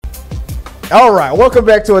All right, welcome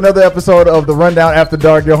back to another episode of the Rundown After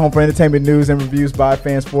Dark, your home for entertainment news and reviews by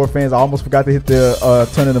fans for fans. I almost forgot to hit the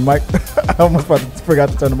turn of the mic. I almost forgot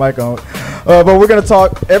to turn the mic on. But we're going to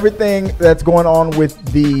talk everything that's going on with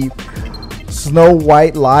the Snow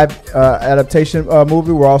White live adaptation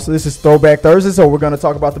movie. This is Throwback Thursday, so we're going to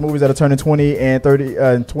talk about the movies that are turning 20 and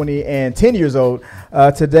 30, 20 and 10 years old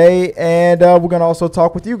today, and we're going to also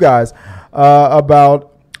talk with you guys about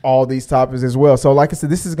all these topics as well. So like I said,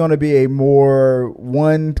 this is going to be a more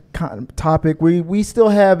one topic. We still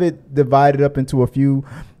have it divided up into a few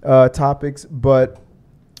topics, but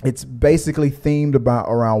it's basically themed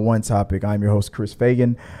around one topic. I'm your host, Chris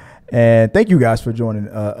Fagan, and thank you guys for joining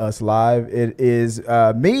us live. It is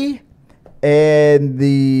me and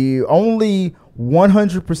the only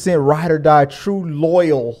 100% ride or die, true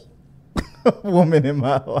loyal woman in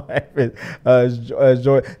my life,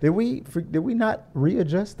 Joy. Did we not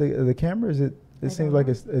readjust the camera? It seems like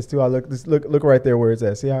it's too high. Look right there where it's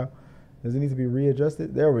at. See how does it need to be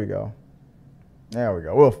readjusted? There we go.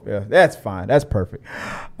 Well, yeah, that's fine. That's perfect.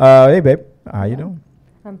 Hey babe, how you doing?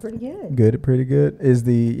 I'm pretty good. Pretty good. Is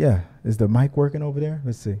the mic working over there?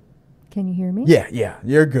 Let's see. Can you hear me? Yeah.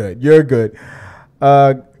 You're good.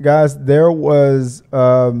 Guys, there was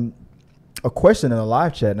a question in the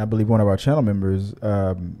live chat, and I believe one of our channel members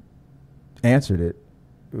answered it.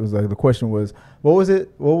 It was like the question was, what was it?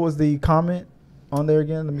 What was the comment on there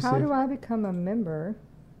again? Let me see. How do I become a member?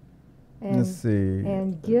 Let's see.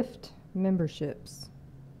 And gift memberships.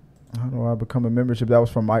 How do I become a membership? That was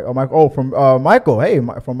from Michael. Hey,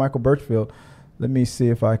 from Michael Birchfield. Let me see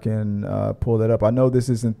if I can pull that up. I know this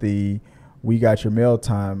isn't the We Got Your Mail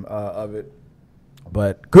time of it.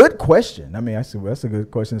 But good question. I mean, that's a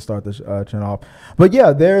good question to start the channel off. But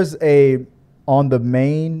yeah, there's on the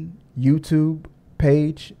main YouTube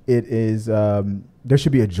page, it is, there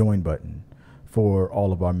should be a join button for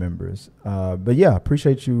all of our members. But yeah,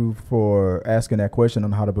 appreciate you for asking that question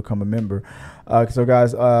on how to become a member. So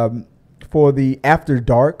guys, for the After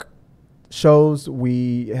Dark shows,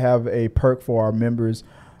 we have a perk for our members.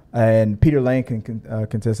 And Peter Lane can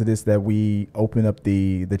contest to this, that we open up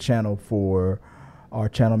the channel for our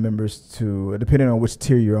channel members to, depending on which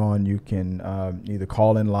tier you're on, you can either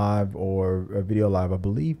call in live or video live. I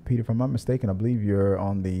believe, Peter, if I'm not mistaken, I believe you're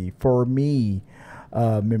on the For Me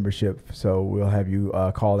membership. So we'll have you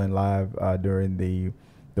call in live during the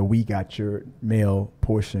We Got Your Mail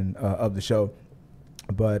portion of the show.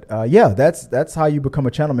 But yeah, that's how you become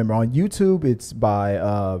a channel member. On YouTube, it's by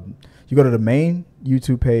you go to the main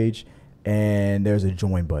YouTube page and there's a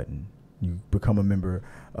join button. You become a member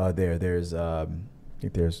there. There's I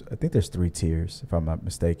think there's 3 tiers, if I'm not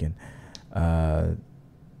mistaken. For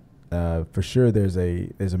sure, there's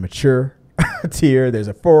a mature tier. There's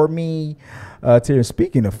a For Me tier.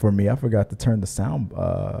 Speaking of For Me, I forgot to turn the sound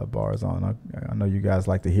bars on. I know you guys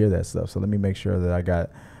like to hear that stuff, so let me make sure that I got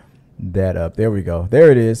that up. There we go. There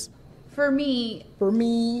it is. For me.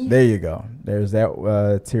 There you go. There's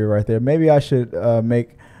that tier right there. Maybe I should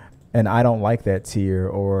make an I don't like that tier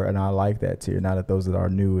or an I like that tier, now that those are our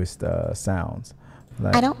newest sounds.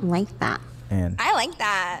 I don't like that. And I like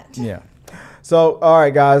that. Yeah. So, all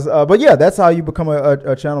right, guys. But yeah, that's how you become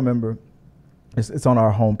a channel member. It's on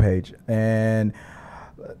our homepage. And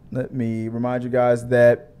let me remind you guys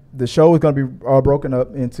that the show is going to be broken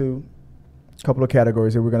up into a couple of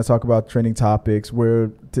categories here. We're going to talk about trending topics.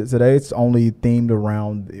 Today it's only themed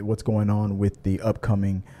around what's going on with the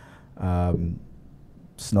upcoming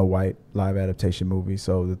Snow White live adaptation movie.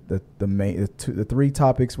 So the 3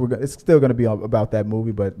 topics it's still going to be about that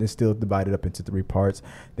movie, but it's still divided up into 3 parts.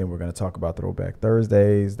 Then we're going to talk about Throwback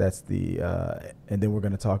Thursdays. That's and then we're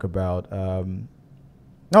going to talk about no,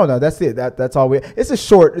 that's it. That's all it's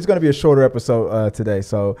going to be a shorter episode today.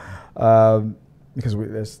 So because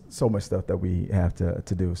there's so much stuff that we have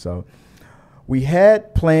to do. So we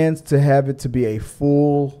had plans to have it to be a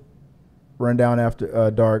full Rundown After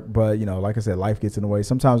Dark, but like I said, life gets in the way.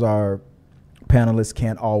 Sometimes our panelists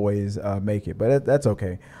can't always make it, but that's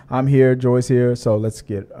okay. I'm here, Joy's here, so let's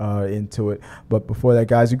get into it. But before that,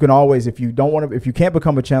 guys, you can always, if you can't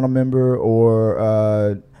become a channel member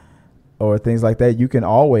or things like that, you can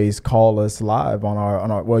always call us live on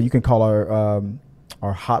our well, you can call our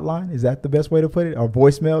hotline. Is that the best way to put it? Our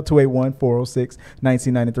voicemail,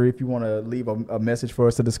 281-406-1993. If you want to leave a message for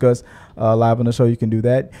us to discuss live on the show, you can do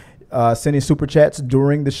that. Sending super chats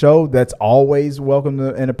during the show, that's always welcome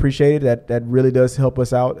and appreciated. That really does help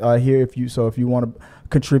us out here. If you want to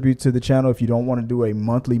contribute to the channel, if you don't want to do a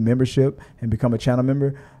monthly membership and become a channel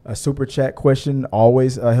member, a super chat question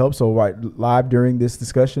always helps. So live during this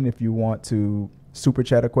discussion, if you want to super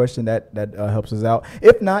chat a question, that helps us out.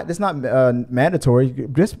 If not, it's not mandatory.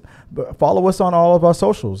 Just follow us on all of our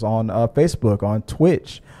socials, on Facebook, on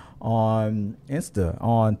Twitch, on Insta,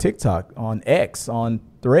 on TikTok, on X, on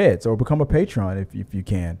Threads, or become a Patreon if you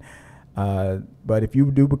can. But if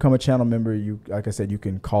you do become a channel member, you, like I said, you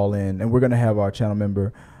can call in, and we're going to have our channel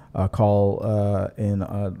member call in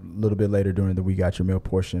a little bit later during the We Got Your Mail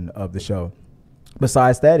portion of the show.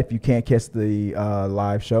 Besides that, if you can't catch the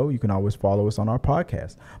live show, you can always follow us on our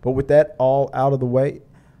podcast. But with that all out of the way,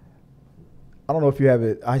 I don't know if you have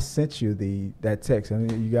it. I sent you that text. I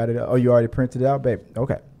mean, you got it. Oh, you already printed it out, babe.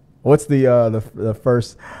 Okay. What's the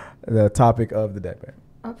first topic of the day, babe?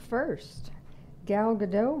 Up first, Gal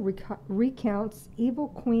Gadot recounts Evil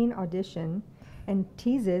Queen audition and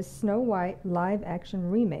teases Snow White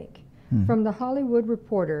live-action remake. From The Hollywood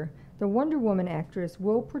Reporter, the Wonder Woman actress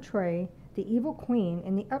will portray the Evil Queen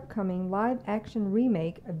in the upcoming live-action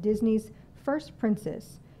remake of Disney's First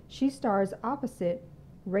Princess. She stars opposite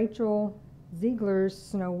Rachel Zegler's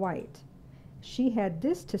Snow White. She had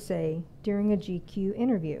this to say during a GQ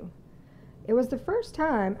interview. "It was the first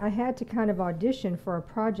time I had to kind of audition for a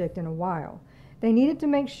project in a while. They needed to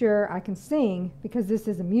make sure I can sing because this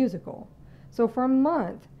is a musical. So for a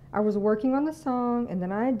month, I was working on the song, and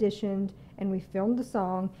then I auditioned, and we filmed the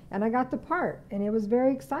song, and I got the part, and it was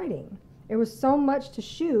very exciting. It was so much to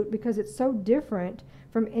shoot because it's so different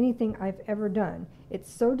from anything I've ever done.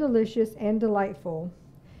 It's so delicious and delightful,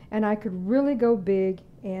 and I could really go big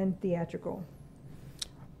and theatrical."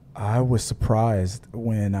 I was surprised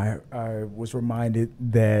when I was reminded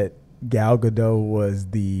that Gal Gadot was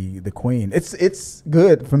the queen. It's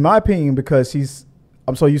good, from my opinion, because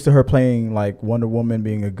I'm so used to her playing like Wonder Woman,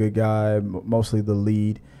 being a good guy, mostly the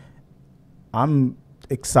lead. I'm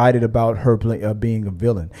excited about her being a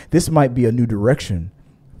villain. This might be a new direction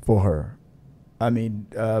for her. I mean,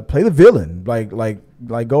 play the villain,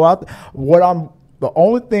 like go out. The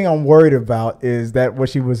only thing I'm worried about is that what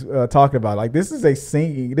she was talking about. Like, this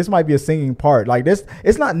might be a singing part. Like this,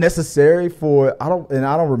 it's not necessary for. I don't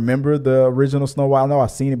remember the original Snow White. I know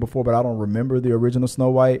I've seen it before, but I don't remember the original Snow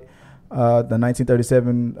White, the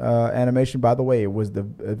 1937 animation. By the way, it was the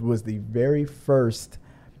very first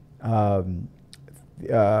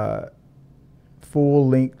full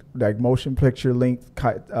length, like motion picture length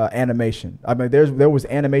animation. I mean, there was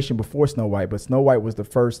animation before Snow White, but Snow White was the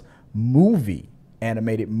first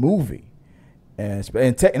animated movie. And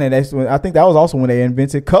that's when, I think that was also when they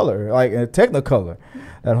invented color, like Technicolor,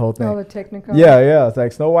 that whole thing. Oh, the Technicolor. Yeah. It's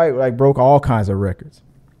like Snow White like broke all kinds of records,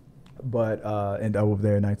 but and over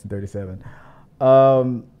there in 1937.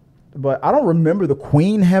 But I don't remember the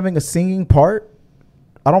Queen having a singing part.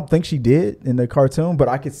 I don't think she did in the cartoon, but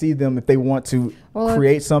I could see them if they want to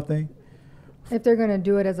create something. If they're going to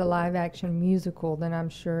do it as a live-action musical, then I'm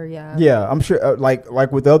sure, yeah. Yeah, I'm sure.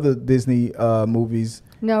 Like with other Disney movies.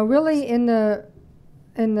 No, really, in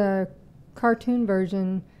the cartoon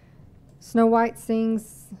version, Snow White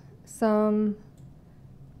sings some.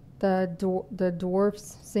 The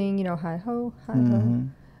dwarfs sing, hi ho, hi ho.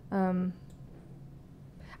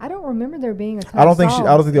 I don't remember there being a ton I of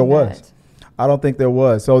don't think there was. That. I don't think there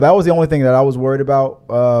was. So that was the only thing that I was worried about.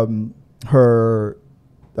 Her,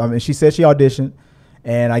 I mean, she said she auditioned,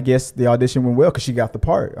 and I guess the audition went well because she got the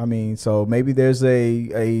part. I mean, so maybe there's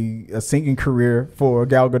a singing career for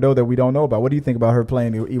Gal Gadot that we don't know about. What do you think about her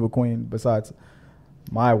playing the Evil Queen? Besides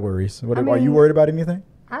my worries, are you worried about anything?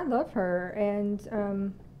 I love her,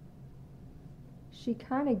 and she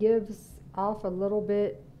kind of gives off a little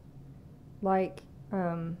bit like.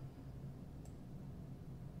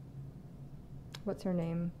 What's her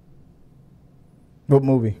name? What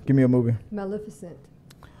movie? Give me a movie. Maleficent.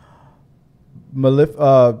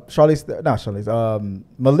 Charlize.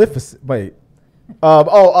 Maleficent. Wait.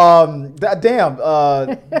 Damn.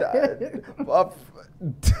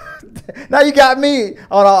 Now you got me.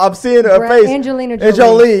 I'm seeing her face. Angelina Jolie. And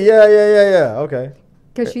Jolie. Yeah. Okay.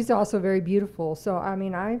 Because she's also very beautiful. So I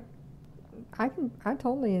mean, I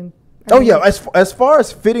totally. Yeah. As far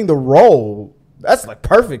as fitting the role, that's like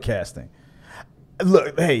perfect casting.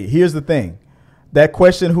 Look, hey, here's the thing. That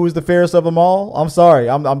question, who is the fairest of them all? I'm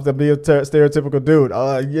sorry. I'm to be a stereotypical dude.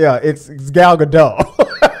 Yeah, it's Gal Gadot.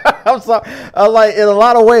 I'm sorry. Like, in a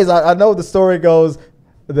lot of ways, I know the story goes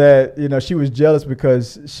that, she was jealous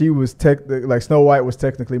because she was like Snow White was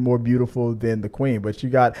technically more beautiful than the Queen. But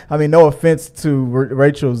no offense to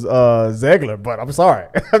Rachel's Zegler, but I'm sorry.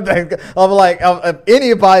 I'm like,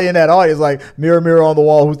 anybody in that audience, like, mirror, mirror on the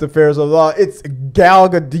wall, who's the fairest of them all? It's Gal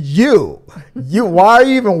Gadot. You, why are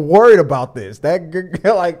you even worried about this?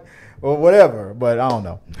 Well, whatever. But I don't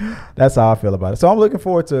know. That's how I feel about it. So I'm looking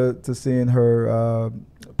forward to seeing her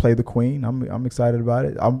play the queen. I'm excited about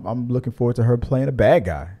it. I'm looking forward to her playing a bad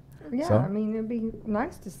guy. Yeah, So. I mean, it'd be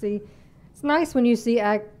nice to see. It's nice when you see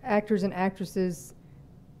actors and actresses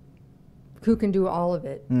who can do all of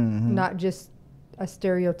it, not just a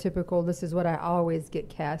stereotypical, this is what I always get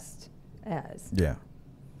cast as. Yeah.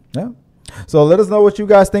 So let us know what you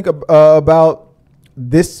guys think about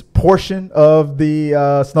this portion of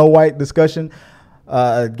the Snow White discussion.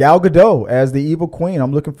 Gal Gadot as the evil queen.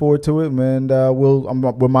 I'm looking forward to it, and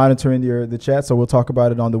we're monitoring the chat, so we'll talk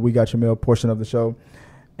about it on the We Got Your Mail portion of the show,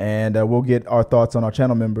 and we'll get our thoughts on our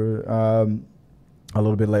channel member a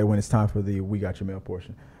little bit later when it's time for the We Got Your Mail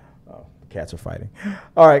portion. The cats are fighting.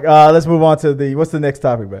 All right, let's move on to what's the next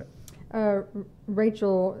topic, Beck?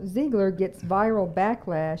 Rachel Zegler gets viral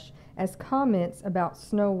backlash as comments about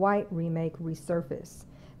Snow White remake resurface.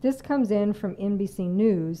 This comes in from NBC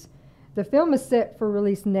News. The film is set for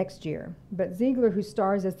release next year, but Zegler, who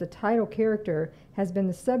stars as the title character, has been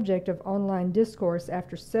the subject of online discourse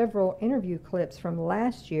after several interview clips from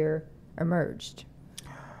last year emerged.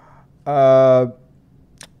 The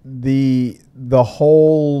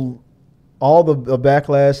whole, all the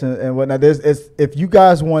backlash and whatnot. If you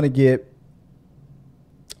guys want to get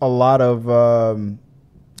a lot of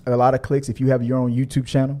clicks, if you have your own YouTube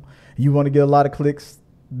channel, you want to get a lot of clicks,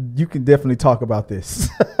 you can definitely talk about this.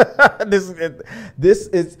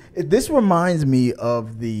 This reminds me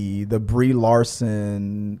of the Brie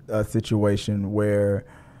Larson situation where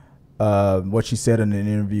what she said in an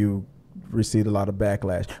interview received a lot of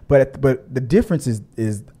backlash. But the difference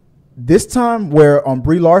is this time where on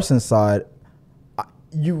Brie Larson's side,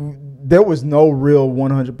 there was no real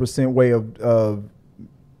 100% way of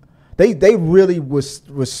they really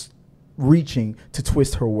was reaching to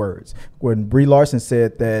twist her words. When Brie Larson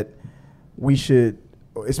said that we should,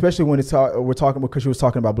 especially when we're talking, because she was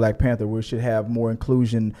talking about Black Panther, we should have more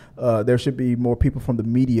inclusion. There should be more people from the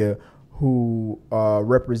media who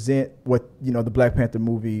represent what the Black Panther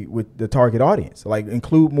movie with the target audience. Like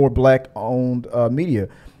include more Black-owned media.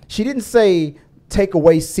 She didn't say take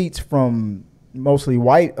away seats from mostly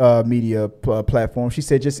white media platforms. She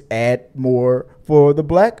said just add more for the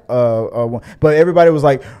Black one. But everybody was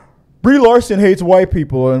like, Brie Larson hates white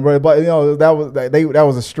people, and that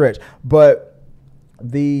was a stretch. But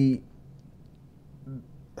the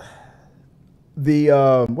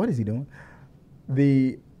what is he doing?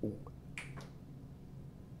 The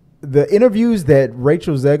interviews that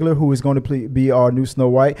Rachel Zegler, who is going to be our new Snow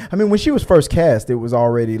White. I mean, when she was first cast, it was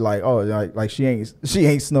already like, oh, like she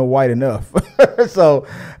ain't Snow White enough. So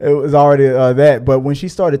it was already that. But when she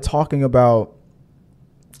started talking about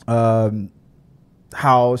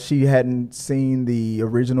how she hadn't seen the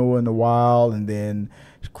original in a while, and then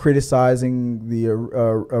criticizing the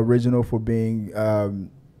original for being, I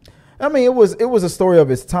mean, it was a story of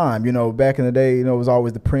its time. Back in the day, it was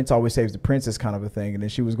always the prince always saves the princess kind of a thing. And then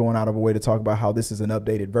she was going out of her way to talk about how this is an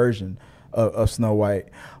updated version of Snow White.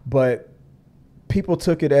 But people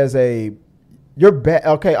took it as okay,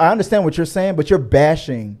 I understand what you're saying, but you're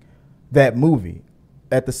bashing that movie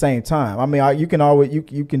at the same time. I mean, you can always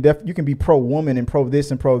you can be pro woman and pro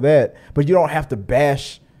this and pro that, but you don't have to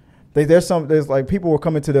bash. There's like people were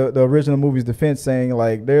coming to the original movie's defense saying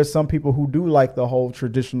like there's some people who do like the whole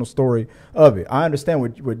traditional story of it. I understand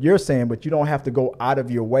what you're saying, but you don't have to go out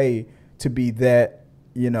of your way to be that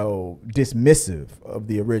dismissive of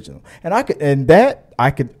the original. And I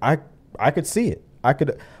could see it.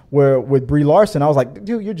 Where with Brie Larson, I was like,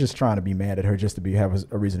 dude, you're just trying to be mad at her just to have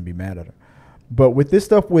a reason to be mad at her. But with this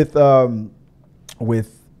stuff with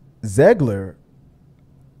Zegler,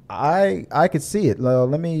 I could see it.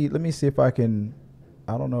 Let me see if I can.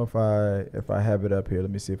 I don't know if I have it up here. Let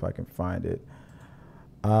me see if I can find it.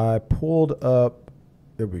 I pulled up.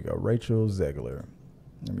 There we go. Rachel Zegler.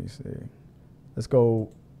 Let me see. Let's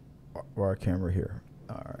go. Our camera here.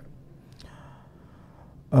 All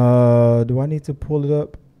right. Do I need to pull it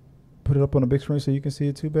up? Put it up on the big screen so you can see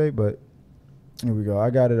it too, babe? But here we go. I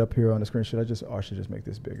got it up here on the screen. I should just make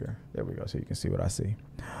this bigger. There we go, so you can see what I see.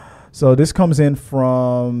 So this comes in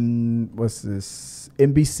from, what's this?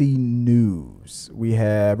 NBC News. We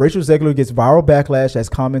have Rachel Zegler gets viral backlash as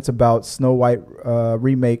comments about Snow White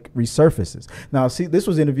remake resurfaces. Now, see, this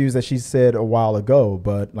was interviews that she said a while ago,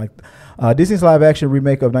 but like Disney's live action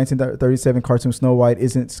remake of 1937 cartoon Snow White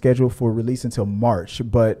isn't scheduled for release until March,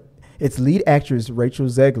 but its lead actress, Rachel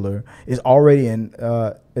Zegler, is already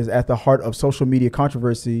is at the heart of social media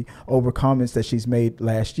controversy over comments that she's made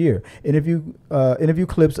last year. Interview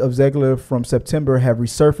clips of Zegler from September have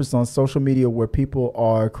resurfaced on social media where people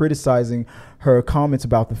are criticizing her comments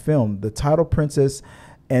about the film, the title princess,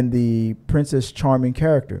 and the Princess Charming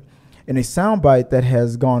character. In a soundbite that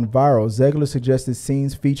has gone viral, Zegler suggested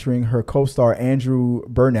scenes featuring her co-star Andrew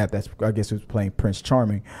Burnap, that's I guess who's playing Prince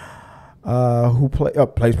Charming,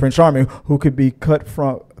 plays Prince Charming, who could be cut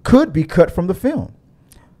from the film.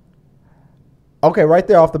 Okay, right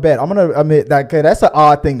there off the bat, I'm gonna admit that that's an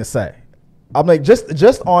odd thing to say. I'm like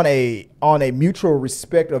just on a mutual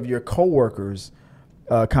respect of your coworkers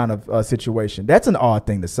kind of situation. That's an odd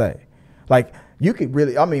thing to say. Like you could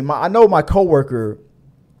really, I know my coworker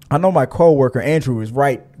Andrew is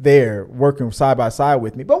right there working side by side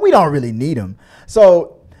with me, but we don't really need him.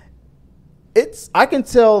 So I can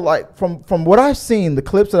tell like from what I've seen, the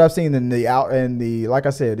clips that I've seen like I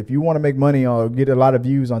said, if you want to make money or get a lot of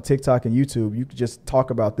views on TikTok and YouTube, you could just talk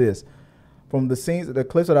about this. From the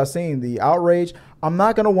clips that I've seen, the outrage, I'm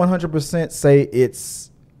not going to 100% say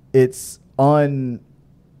it's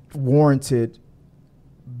unwarranted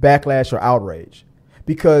backlash or outrage.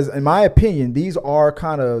 Because in my opinion, these are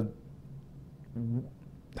kind of, I'm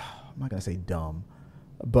not going to say dumb,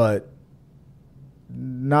 but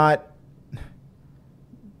not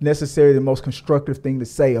necessarily the most constructive thing to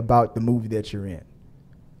say about the movie that you're in.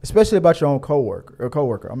 Especially about your own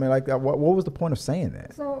coworker. I mean, like, what was the point of saying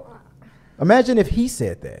that? So, imagine if he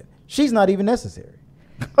said that. She's not even necessary.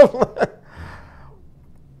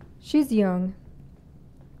 She's young,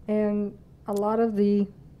 and a lot of the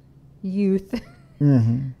youth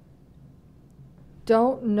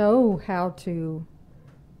don't know how to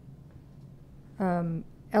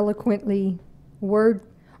eloquently word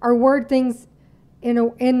things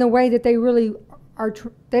in the way that they really are.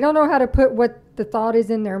 They don't know how to put what the thought is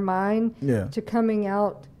in their mind to coming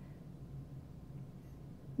out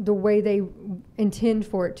the way they intend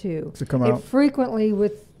for it to come out. Frequently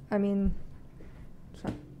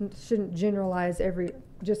shouldn't generalize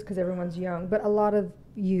just because everyone's young, but a lot of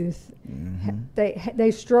youth,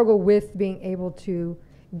 they struggle with being able to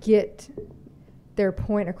get their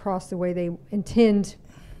point across the way they intend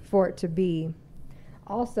for it to be.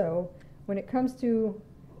 Also, when it comes to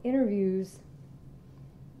interviews,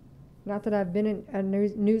 not that I've been a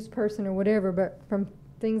news person or whatever, but from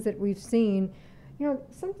things that we've seen,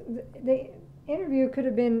 the interview could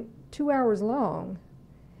have been 2 hours long.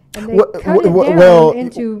 And they cut it down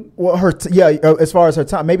into as far as her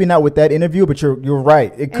time, maybe not with that interview, but you're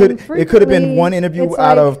right. It could have been one interview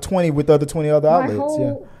out of 20 with the other 20 other outlets. My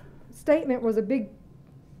whole statement was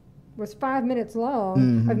 5 minutes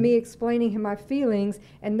long of me explaining my feelings,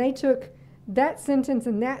 and they took that sentence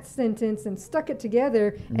and stuck it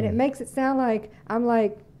together, and it makes it sound like I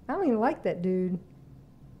don't even like that dude.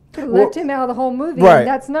 Could have left him out of the whole movie. Right.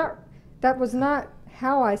 And that was not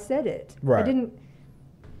how I said it. Right.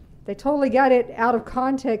 They totally got it out of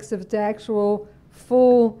context of the actual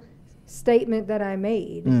full statement that I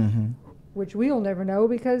made, which we'll never know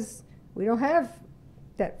because we don't have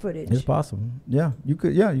that footage. It's possible. Yeah, you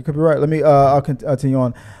could be right. Let me, I'll continue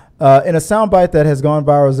on. In a soundbite that has gone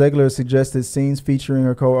viral, Zegler suggested scenes featuring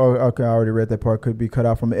her I already read that part, could be cut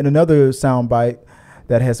out from it. In another soundbite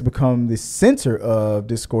that has become the center of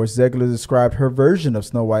discourse, Zegler described her version of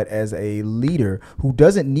Snow White as a leader who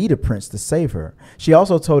doesn't need a prince to save her. She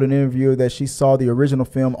also told an interviewer that she saw the original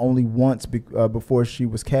film only once before she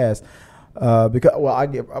was cast. I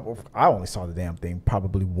only saw the damn thing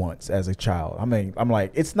probably once as a child. I'm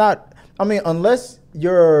like, it's not. Unless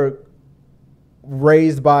you're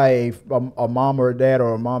raised by a mom or a dad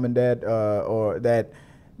or a mom and dad, or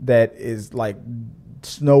that is like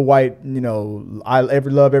Snow White, I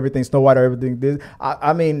love everything Snow White or everything this.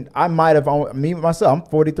 I might have myself. I'm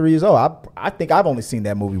 43 years old. I think I've only seen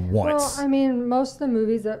that movie once. Well, most of the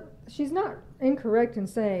movies she's not incorrect in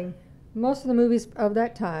saying most of the movies of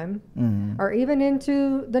that time, or even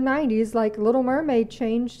into the 90s, like Little Mermaid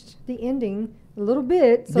changed the ending a little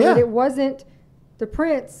bit so that it wasn't the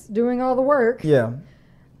prince doing all the work. Yeah.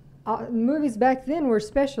 Movies back then were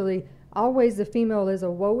especially always the female is a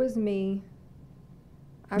woe is me.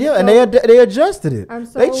 And they adjusted it.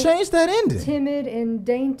 They changed that ending. Timid and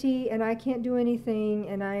dainty, and I can't do anything,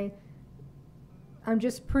 and I'm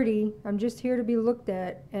just pretty. I'm just here to be looked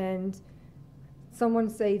at, and someone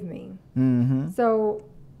save me. So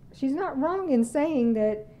she's not wrong in saying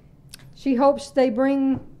that she hopes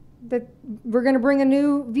we're going to bring a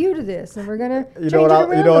new view to this, and we're going to change it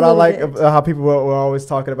around. You know what I like how people were always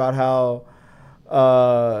talking about how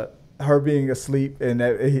her being asleep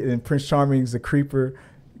and Prince Charming's a creeper,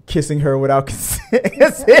 kissing her without consent.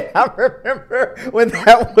 I remember when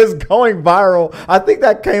that was going viral. I think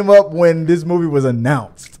that came up when this movie was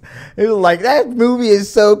announced. It was like, that movie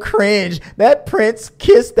is so cringe. That prince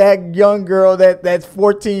kissed that young girl, that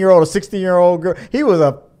 14-year-old or 16-year-old girl. He was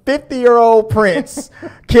a 50-year-old prince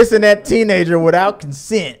kissing that teenager without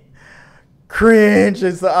consent. cringe.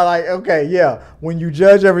 It's like, okay, yeah. When you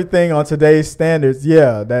judge everything on today's standards,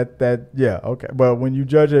 yeah, okay. But when you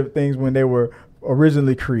judge things when they were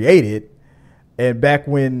originally created, and back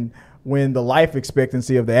when the life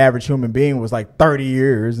expectancy of the average human being was like 30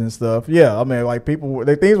 years and stuff, yeah, I mean, like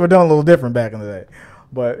things were done a little different back in the day.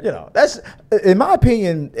 But that's, in my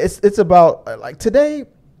opinion, it's about like today.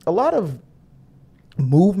 A lot of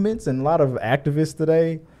movements and a lot of activists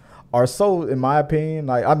today are so, in my opinion,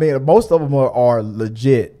 like, I mean, most of them are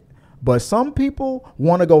legit, but some people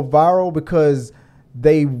want to go viral because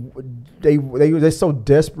they're so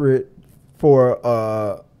desperate for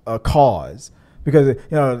a cause. Because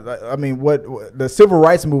I mean, what the civil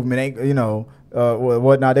rights movement ain't,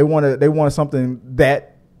 whatnot. They want something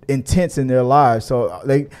that intense in their lives. So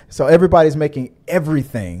everybody's making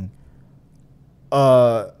everything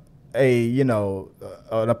an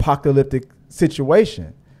apocalyptic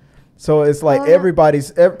situation. So it's like in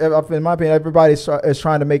my opinion, everybody's is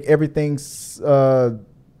trying to make everything.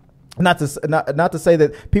 Not to say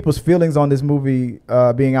that people's feelings on this movie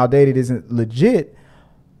being outdated isn't legit,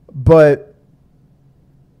 but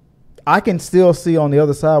I can still see on the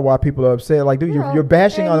other side why people are upset. Like, dude, you're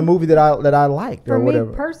bashing on a movie that I liked or whatever.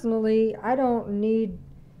 For me personally,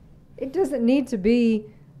 it doesn't need to be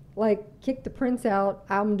like kick the prince out.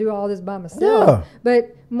 I'm gonna do all this by myself. Yeah.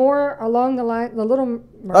 But more along the line, the Little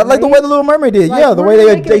Mermaid. I like the way the Little Mermaid did. Like, the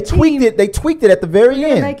way they tweaked it. They tweaked it at the very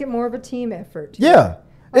end. Make it more of a team effort. Yeah,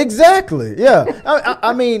 exactly. Yeah,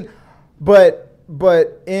 I mean, but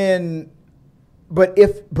if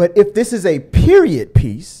this is a period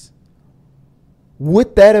piece.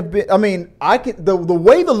 Would that have been? I mean, the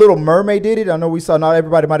way the Little Mermaid did it. I know not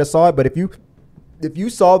everybody might have saw it, but if you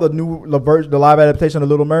saw the live adaptation of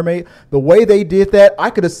Little Mermaid, the way they did that,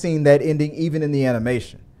 I could have seen that ending even in the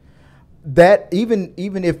animation. That even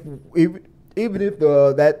if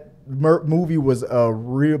that movie was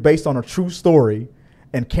based on a true story,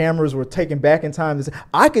 and cameras were taken back in time,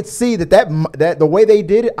 I could see that the way they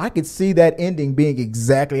did it, I could see that ending being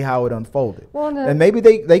exactly how it unfolded. Well, and maybe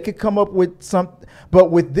they could come up with some.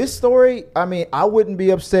 But with this story, I mean, I wouldn't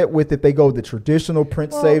be upset with if they go the traditional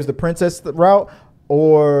prince saves the princess route,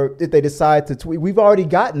 or if they decide to tweak. We've already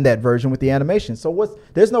gotten that version with the animation, so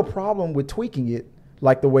there's no problem with tweaking it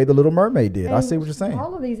like the way the Little Mermaid did. And I see what you're saying.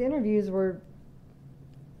 All of these interviews were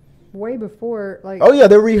way before, like. Oh yeah,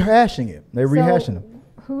 they're rehashing it. They're rehashing them.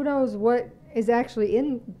 Who knows what is actually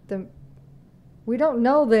in the. We don't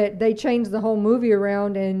know that they changed the whole movie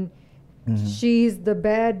around and she's the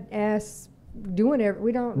badass doing it.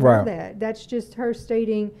 We don't know that. That's just her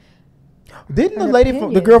stating. Didn't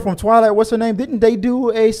the girl from Twilight, what's her name? Didn't they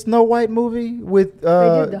do a Snow White movie with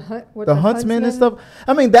the Huntsman and stuff?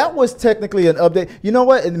 I mean, that was technically an update. You know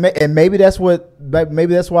what? And maybe that's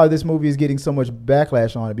why this movie is getting so much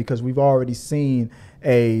backlash on it, because we've already seen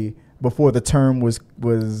before the term was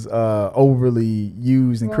overly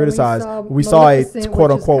used and criticized. We saw a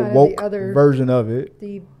quote unquote woke version of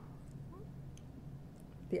it.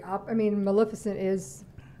 Maleficent is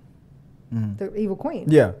the evil queen.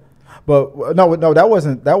 Yeah. But no, that was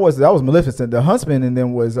Maleficent. The Huntsman, and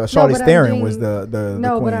then was Charlize Theron was the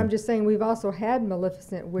no, queen. But I'm just saying we've also had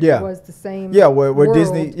Maleficent, which was the same. Yeah, where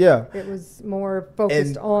Disney. Yeah, it was more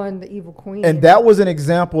focused on the evil queen. And that was an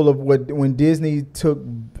example of when Disney took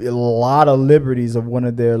a lot of liberties of one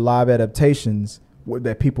of their live adaptations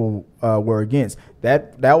that people were against.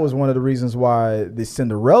 That was one of the reasons why the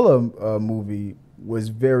Cinderella movie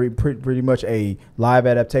was pretty much a live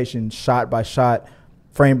adaptation, shot by shot,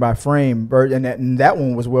 frame by frame, and that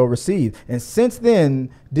one was well received. And since then,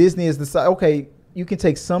 Disney has decided, okay, you can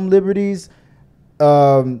take some liberties.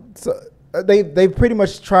 So they've pretty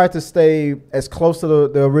much tried to stay as close to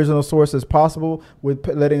the original source as possible, with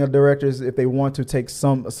letting the directors, if they want to, take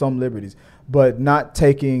some liberties, but not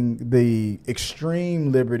taking the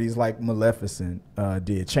extreme liberties like Maleficent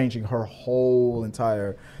did, changing her whole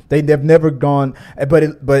entire. They've never gone, but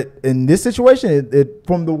in this situation, it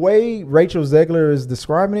from the way Rachel Zegler is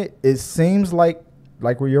describing it, it seems like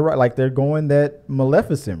where you're right, like they're going that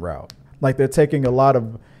Maleficent route, like they're taking a lot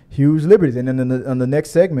of huge liberties. And then on the next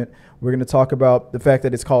segment, we're going to talk about the fact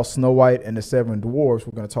that it's called Snow White and the Seven Dwarfs.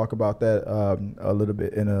 We're going to talk about that a little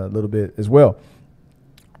bit as well.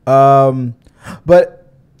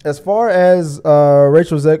 But as far as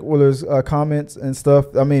Rachel Zegler's comments and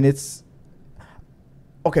stuff, I mean, it's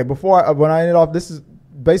okay. When I end off, this is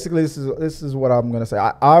what I'm gonna say.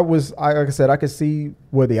 Like I said, I can see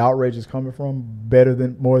where the outrage is coming from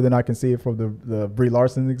more than I can see it from the Brie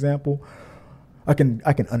Larson example. I can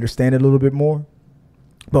understand it a little bit more.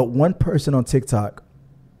 But one person on TikTok,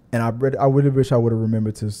 and I really wish I would have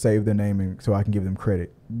remembered to save their name so I can give them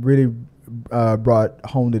credit. Really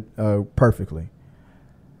honed it perfectly.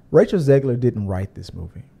 Rachel Zegler didn't write this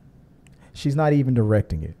movie. She's not even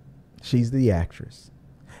directing it. She's the actress.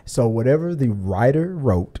 So whatever the writer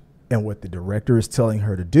wrote and what the director is telling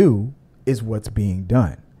her to do is what's being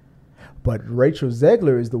done. But Rachel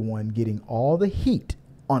Zegler is the one getting all the heat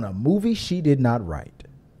on a movie she did not write.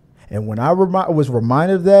 And when I was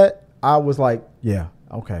reminded of that, I was like, yeah,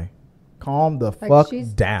 okay. Calm the fuck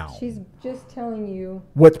down. She's just telling you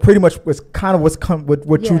what's pretty much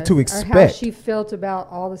what you to expect. Or how she felt about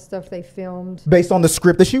all the stuff they filmed based on the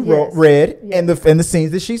script that she read and the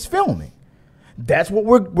scenes that she's filming. That's what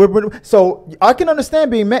we're so I can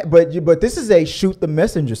understand being mad, but this is a shoot the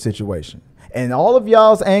messenger situation. And all of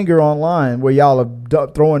y'all's anger online, where y'all are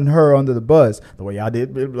throwing her under the bus, the way y'all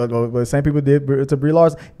did, the same people did to Brie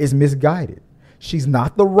Larson, is misguided. She's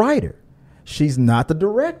not the writer. She's not the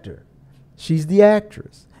director. She's the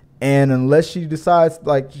actress. And unless she decides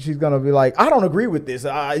like she's going to be like, I don't agree with this.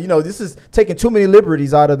 This is taking too many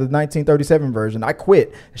liberties out of the 1937 version. I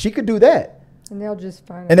quit. She could do that. And they'll just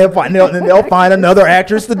find they'll find another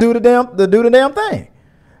actress to do the damn thing.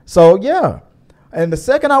 So yeah. And the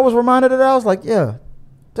second I was reminded of that, I was like, yeah,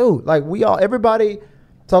 dude, like everybody.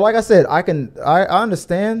 So like I said, I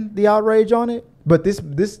understand the outrage on it, but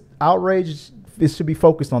this outrage should be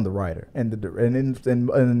focused on the writer and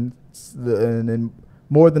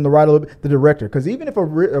more than the writer, the director. Because even if a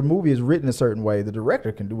movie is written a certain way, the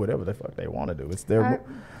director can do whatever the fuck they want to do. It's their.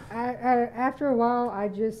 After a while, I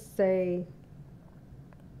just say.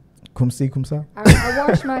 Cum si, cum sa. I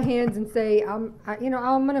wash my hands and say I'm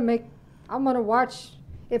gonna watch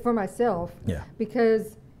it for myself. Yeah.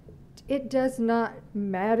 Because it does not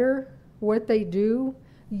matter what they do.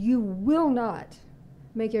 You will not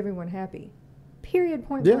make everyone happy. Period.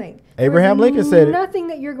 Point blank. Abraham Lincoln said it. Nothing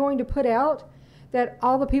that you're going to put out that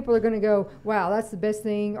all the people are going to go, wow, that's the best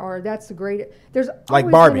thing, or that's the great. There's like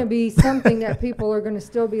always going to be something that people are going to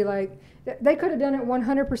still be like. They could have done it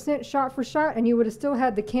 100% shot for shot, and you would have still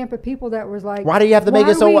had the camp of people that was like, why do you have to make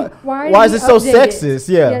it so? Why is it so sexist?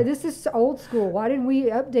 Yeah, this is old school. Why didn't we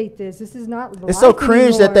update this? This is not. It's so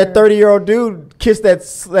cringe anymore. that 30-year-old dude kissed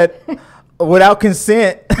that without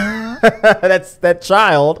consent. That's that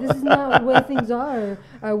child. This is not the way things are.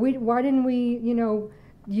 Why didn't we,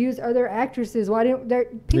 use other actresses? Why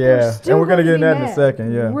didn't people are still? And we're gonna get into that in a mad,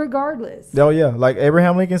 second. Yeah, regardless. Oh yeah, like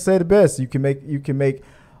Abraham Lincoln said it best. You can make you can make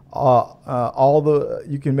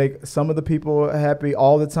some of the people happy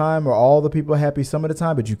all the time, or all the people happy some of the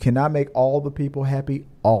time, but you cannot make all the people happy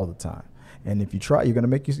all the time. And if you try, you're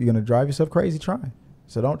gonna drive yourself crazy trying.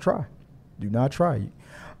 So don't try. Do not try.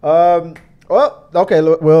 Well, okay.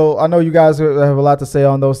 Well, I know you guys have a lot to say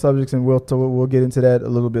on those subjects, and we'll get into that a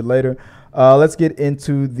little bit later. Let's get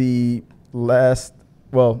into the last.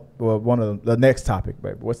 Well, one of the next topic,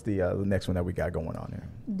 babe. What's the next one that we got going on here?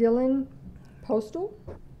 Dylan Postal,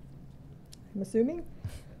 I'm assuming.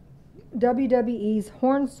 WWE's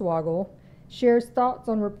Hornswoggle shares thoughts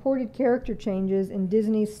on reported character changes in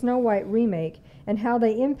Disney's Snow White remake and how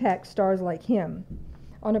they impact stars like him.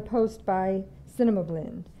 On a post by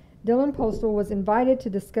CinemaBlend, Dylan Postal was invited to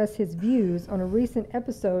discuss his views on a recent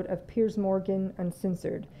episode of Piers Morgan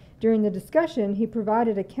Uncensored. During the discussion, he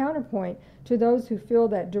provided a counterpoint to those who feel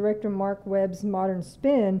that director Mark Webb's modern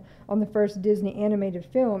spin on the first Disney animated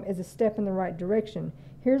film is a step in the right direction.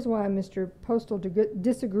 Here's why Mr. Postal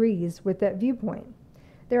disagrees with that viewpoint.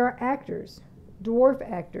 There are actors, dwarf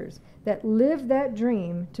actors, that live that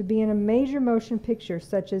dream to be in a major motion picture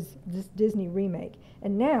such as this Disney remake.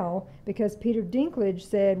 And now, because Peter Dinklage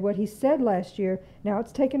said what he said last year, now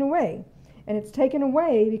it's taken away. And it's taken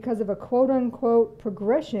away because of a quote-unquote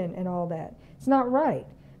progression and all that. It's not right,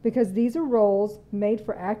 because these are roles made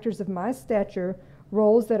for actors of my stature,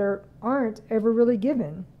 roles that aren't ever really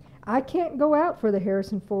given. I can't go out for the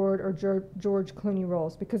Harrison Ford or George Clooney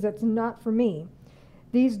roles, because that's not for me.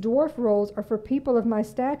 These dwarf roles are for people of my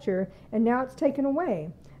stature, and now it's taken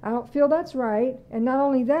away. I don't feel that's right, and not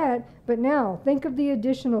only that, but now think of the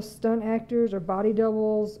additional stunt actors or body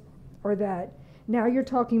doubles or that. Now you're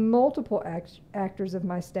talking multiple actors of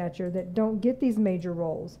my stature that don't get these major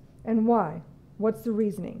roles. And why? What's the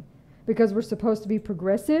reasoning? Because we're supposed to be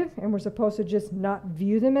progressive and we're supposed to just not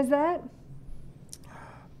view them as that?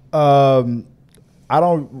 I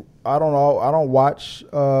don't watch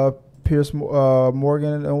Piers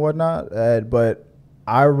Morgan and whatnot, but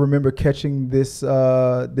I remember catching this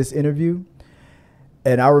interview.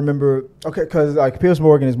 And I remember, because like Piers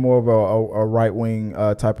Morgan is more of a right wing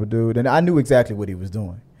type of dude, and I knew exactly what he was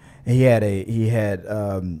doing. And he had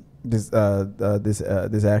this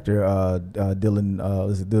actor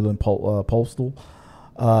Dylan Postal,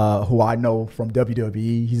 who I know from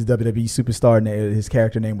WWE. He's a WWE superstar, and his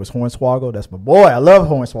character name was Hornswoggle. That's my boy. I love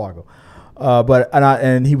Hornswoggle.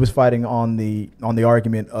 And he was fighting on the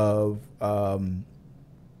argument of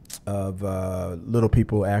little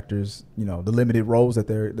people actors, the limited roles that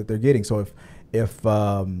they're getting. So if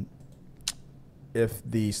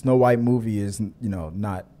the Snow White movie is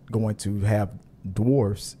not going to have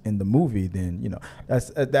dwarfs in the movie, then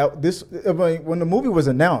when the movie was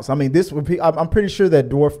announced, I mean, this would be, I'm pretty sure that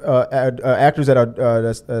actors that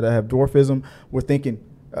have dwarfism were thinking,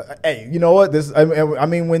 hey, you know what, this, I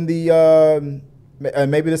mean when the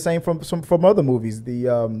maybe the same from other movies, the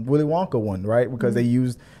Willy Wonka one, right? Because they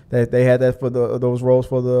used that, they had that for those roles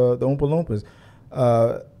for the Oompa Loompas,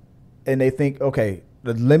 and they think, okay,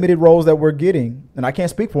 the limited roles that we're getting, and I can't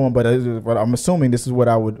speak for them, but I'm assuming this is what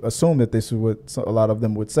I would assume that this is what a lot of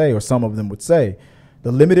them would say, or some of them would say.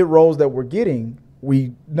 The limited roles that we're getting,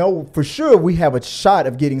 we know for sure we have a shot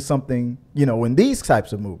of getting something, in these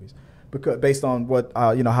types of movies, because based on what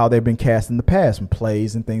how they've been cast in the past in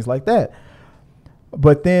plays and things like that.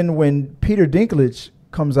 But then when Peter Dinklage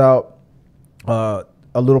comes out, a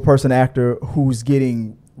little person actor who is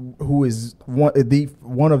one of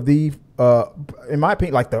the in my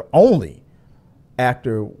opinion, like the only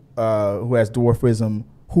actor who has dwarfism,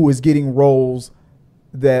 who is getting roles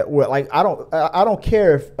that were like, I don't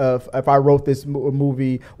care if I wrote this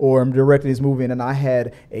movie or I'm directing this movie and I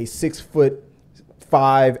had a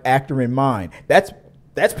 6'5" actor in mind. That's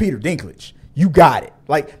Peter Dinklage. You got it.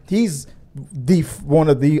 Like, he's one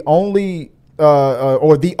of the only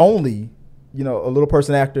or the only a little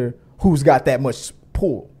person actor who's got that much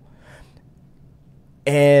pull.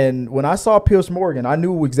 And when I saw Piers Morgan, I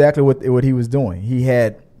knew exactly what he was doing. He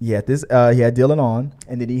had Dylan on,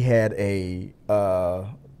 and then he had a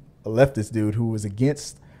leftist dude who was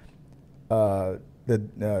against the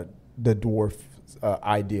dwarf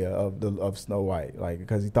idea of Snow White, like,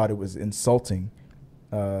 because he thought it was insulting,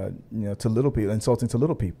 to little people, insulting to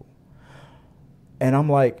little people. And I'm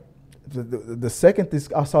like, the second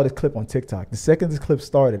I saw this clip on TikTok, the second this clip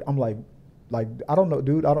started, I'm like I don't know,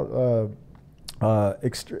 dude, I don't.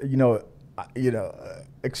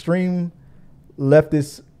 Extreme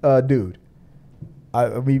leftist dude.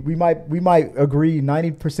 We might agree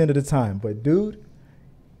 90% of the time, but dude,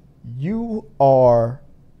 you are.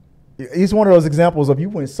 He's one of those examples of you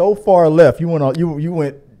went so far left, you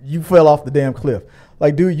fell off the damn cliff.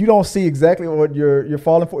 Like, dude, you don't see exactly what you're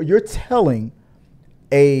falling for. You're telling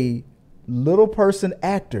a little person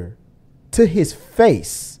actor to his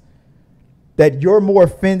face that you're more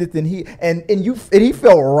offended than he, and he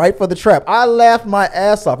fell right for the trap. I laughed my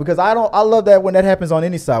ass off because I love that when that happens on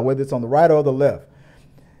any side, whether it's on the right or the left.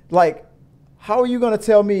 Like, how are you going to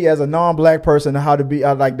tell me as a non-black person how to be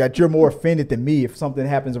like that? You're more offended than me if something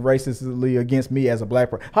happens racistly against me as a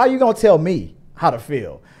black person. How are you going to tell me how to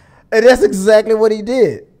feel? And that's exactly what he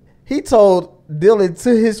did. He told Dylan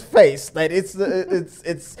to his face that it's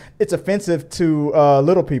offensive to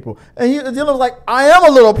little people, and Dylan was like, "I am a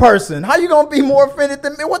little person. How you gonna be more offended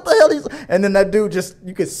than me? What the hell?" And then that dude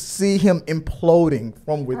you could see him imploding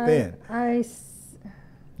from within.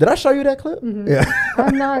 Did I show you that clip? Mm-hmm. Yeah.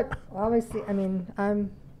 I'm not obviously. I mean, I'm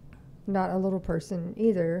not a little person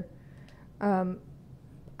either.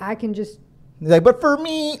 I can just but for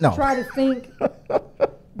me, no. Try to think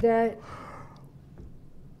that.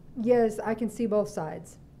 Yes, I can see both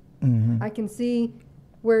sides. Mm-hmm. I can see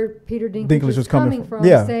where Peter Dinklage was coming from,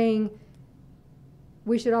 saying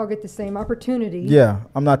we should all get the same opportunity. Yeah,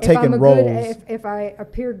 I'm not taking roles. If I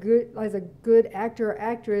appear good as a good actor or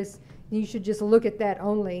actress, you should just look at that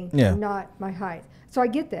only, not my height. So I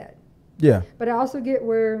get that. Yeah. But I also get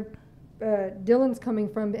where Dylan's coming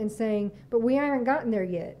from and saying, but we haven't gotten there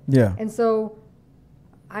yet. Yeah. And so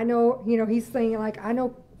I know, he's saying, like, I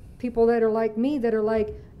know people that are like me that are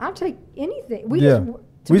like, I'll take anything. We just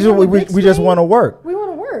want to work. We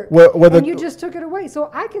want to work. And you just took it away. So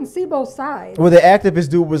I can see both sides. Well, the activist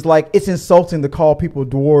dude was like, it's insulting to call people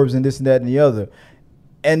dwarves and this and that and the other.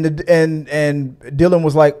 And Dylan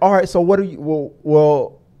was like, all right, so what do you,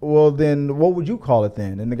 well, then what would you call it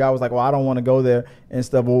then? And the guy was like, well, I don't want to go there and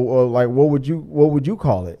stuff. Well, like, what would you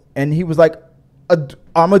call it? And he was like,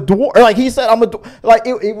 I'm a dwarf. Like, he said, I'm a dwarf. Like,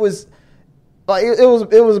 it was. Like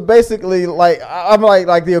it was basically like, I'm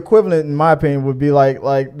like the equivalent in my opinion would be like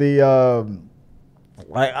the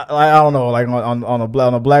I don't know, like on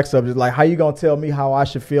a black subject, like, how you gonna tell me how I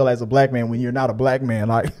should feel as a black man when you're not a black man?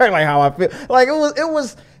 Like how I feel. Like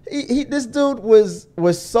this dude was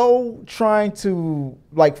so trying to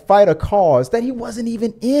like fight a cause that he wasn't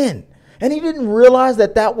even in, and he didn't realize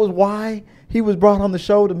that was why he was brought on the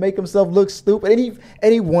show to make himself look stupid, and he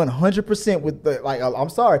 100% with the, like, I'm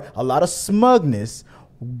sorry, a lot of smugness,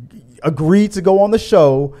 agreed to go on the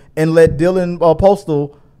show and let Dylan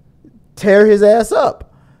Postal tear his ass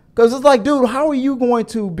up. Because it's like, dude, how are you going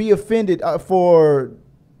to be offended for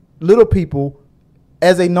little people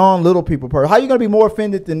as a non-little people person? How are you going to be more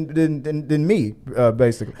offended than me,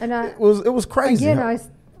 basically? And it was crazy. Again,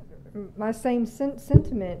 my same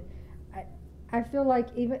sentiment. I feel like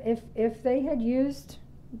even if they had used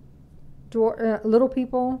little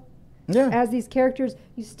people as these characters,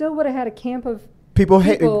 you still would have had a camp of people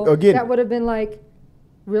that would have been like,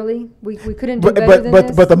 really, we couldn't do better than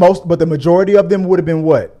this. But the majority of them would have been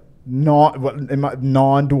what? Non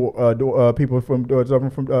people from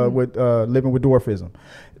with living with dwarfism.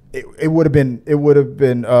 It would have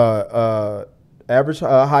been average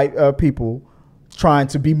height people trying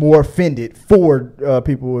to be more offended for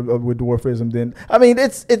people with dwarfism than, I mean,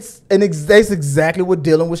 that's exactly what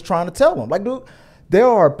Dylan was trying to tell them. Like, dude, there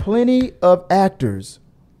are plenty of actors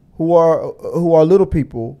who are little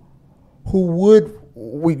people who would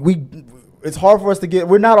it's hard for us to get.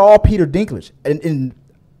 We're not all Peter Dinklage, and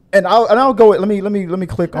I'll go. Let me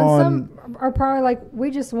click and on. Some are probably like, we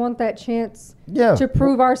just want that chance to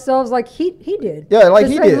prove ourselves, like he did. Yeah, like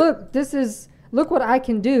he did. Look what I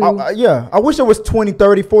can do. I wish there was 20,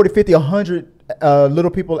 30, 40, 50, 100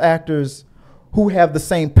 little people actors who have the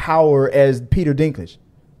same power as Peter Dinklage.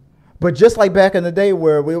 But just like back in the day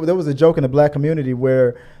where there was a joke in the black community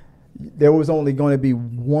where there was only going to be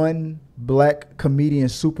one black comedian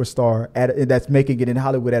superstar that's making it in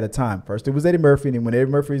Hollywood at a time. First it was Eddie Murphy, and then when Eddie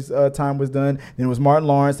Murphy's time was done, then it was Martin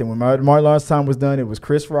Lawrence, and when Martin Lawrence's time was done, it was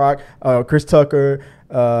Chris Rock, Chris Tucker,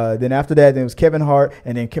 then after that, then it was Kevin Hart,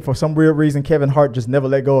 and then for some weird reason, Kevin Hart just never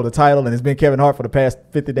let go of the title, and it's been Kevin Hart for the past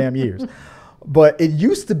 50 damn years. But it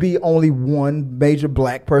used to be only one major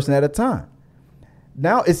black person at a time.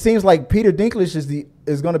 Now it seems like Peter Dinklage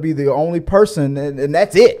is going to be the only person, and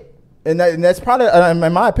that's it. And that's probably,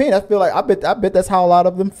 in my opinion, I bet that's how a lot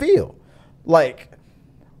of them feel. Like,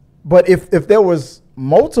 but if there was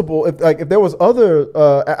multiple, if there was other,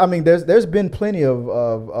 I mean, there's been plenty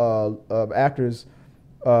of actors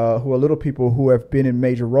who are little people who have been in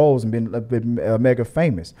major roles and been mega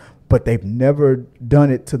famous, but they've never done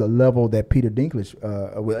it to the level that Peter Dinklage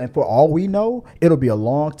will. And for all we know, it'll be a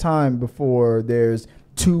long time before there's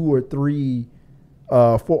 2 or 3,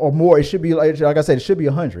 4 or more. It should be like I said, it should be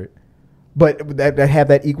 100. But that have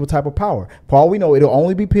that equal type of power. For all we know, it'll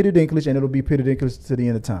only be Peter Dinklage, and it'll be Peter Dinklage to the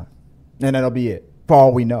end of time, and that'll be it. For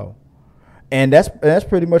all we know, and that's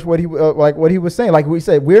pretty much what he was saying. Like we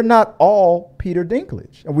said, we're not all Peter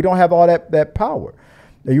Dinklage, and we don't have all that power.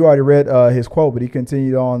 Now, you already read his quote, but he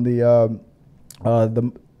continued on the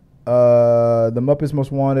Muppets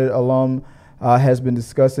Most Wanted alum has been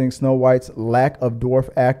discussing Snow White's lack of dwarf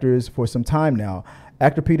actors for some time now.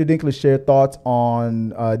 Actor Peter Dinklage shared thoughts on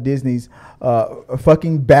Disney's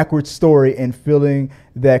fucking backwards story and feeling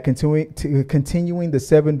that continuing the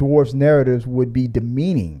Seven Dwarfs narratives would be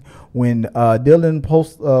demeaning. When Dylan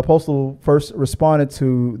Postal first responded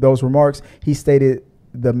to those remarks, he stated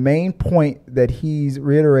the main point that he's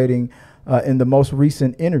reiterating in the most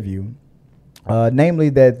recent interview, namely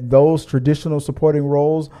that those traditional supporting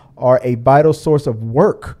roles are a vital source of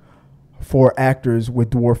work for actors with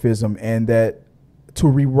dwarfism, and that to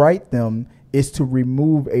rewrite them is to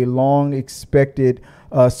remove a long expected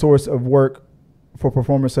source of work for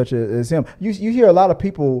performers such as him. You hear a lot of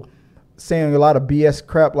people saying a lot of BS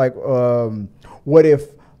crap like, what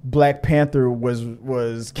if Black Panther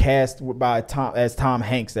was cast by Tom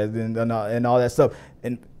Hanks and all that stuff?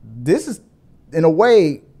 And this is, in a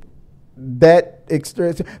way, that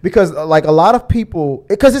experience, because like a lot of people,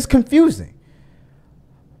 because it's confusing.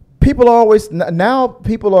 People are always now.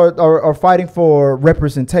 People are fighting for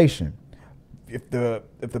representation. If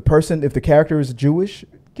the character is Jewish,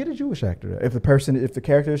 get a Jewish actor. If the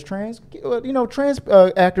character is trans, trans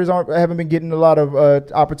actors haven't been getting a lot of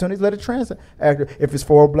opportunities. Let a trans actor. If it's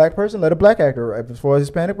for a black person, let a black actor. If it's for a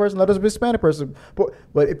Hispanic person, let a Hispanic person.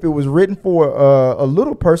 But if it was written for a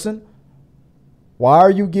little person, why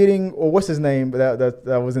are you getting? Or what's his name?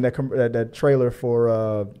 That was in that trailer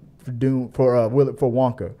for Dune for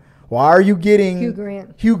Wonka. Why are you getting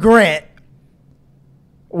Hugh Grant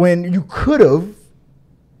when you could have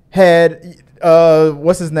had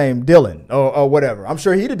what's his name, Dylan or whatever? I'm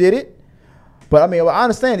sure he'd have did it. But I mean, I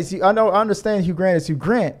understand. I understand Hugh Grant is Hugh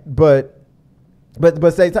Grant, but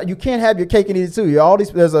say you can't have your cake and eat it too.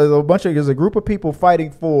 There's a group of people fighting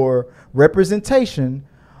for representation,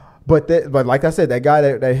 but like I said, that guy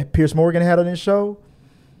that Pierce Morgan had on his show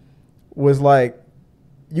was like,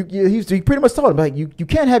 he pretty much told him, like, you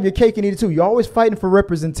can't have your cake and eat it too. You're always fighting for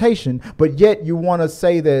representation, but yet you want to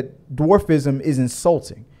say that dwarfism is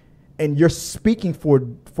insulting, and you're speaking for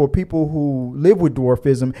people who live with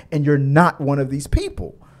dwarfism, and you're not one of these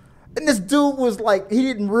people. And this dude was like, he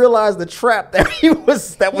didn't realize the trap that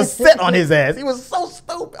was set on his ass. He was so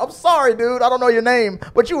stupid. I'm sorry, dude. I don't know your name,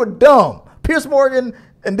 but you were dumb. Pierce Morgan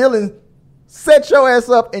and Dylan set your ass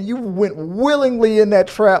up, and you went willingly in that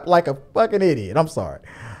trap like a fucking idiot. I'm sorry.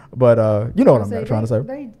 But you know what I'm trying to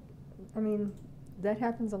say. I mean, that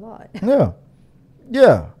happens a lot. Yeah.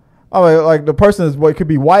 I mean, like, the person is what could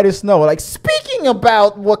be white as snow. Like, speaking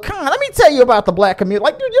about Wakanda, let me tell you about the black community.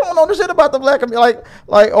 Like, dude, you don't know shit about the black community.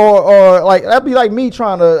 Like that'd be like me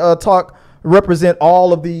trying to represent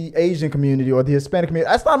all of the Asian community or the Hispanic community.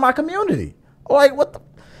 That's not my community. Like, what the?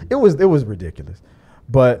 It was ridiculous.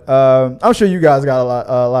 But I'm sure you guys got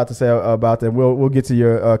a lot to say about that. We'll get to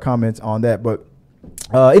your comments on that. But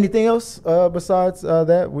anything else besides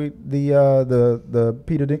that? The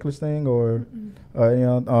Peter Dinklage thing or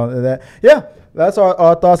that? Yeah, that's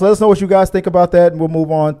our thoughts. Let us know what you guys think about that, and we'll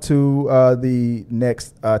move on to the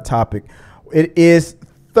next topic. It is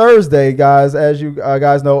Thursday, guys. As you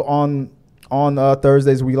guys know, on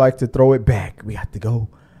Thursdays we like to throw it back. We have to go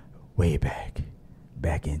way back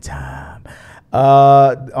in time.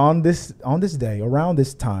 On this day, around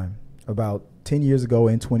this time, about 10 years ago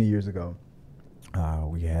and 20 years ago,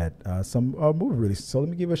 we had some movie releases. So let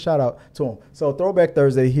me give a shout out to them. So Throwback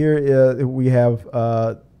Thursday, here we have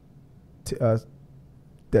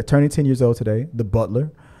that turning 10 years old today, The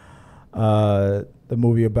Butler, the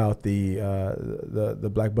movie about the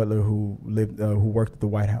black butler who worked at the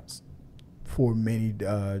White House for many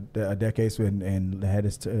decades and had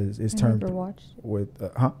his term. Never watched.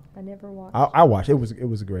 I never watched. I watched. It was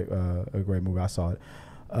a great movie. I saw it,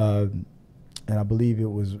 and I believe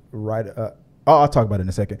it was right. I'll talk about it in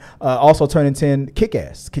a second. Also turning 10,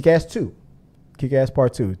 Kick-Ass 2, Kick-Ass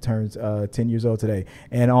Part 2 turns 10 years old today.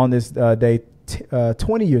 And on this day,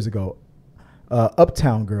 20 years ago,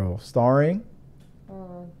 Uptown Girl, starring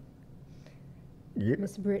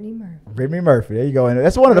Miss Brittany Murphy. Brittany Murphy. There you go. And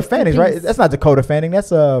that's one of the Fannings, right? That's not Dakota Fanning.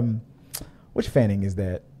 That's which Fanning is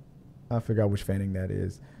that? I forgot which Fanning that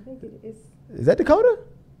is. I think it is. Is that Dakota?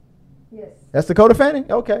 Yes. That's Dakota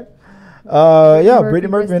Fanning. Okay. Brittany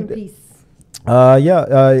Murphy. Rest in peace.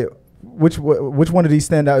 Which one of these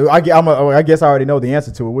stand out? I guess I already know the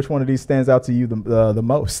answer to it. Which one of these stands out to you the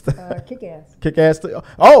most? Kick-Ass. Kick-Ass 2.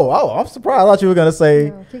 Oh, I'm surprised. I thought you were gonna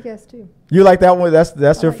say No, Kick-Ass 2. You like that one?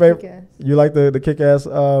 That's your favorite. Kick-Ass. You like the Kick-Ass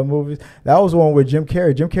movies? That was one with Jim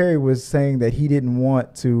Carrey. Jim Carrey was saying that he didn't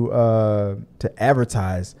want to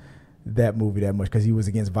advertise that movie that much because he was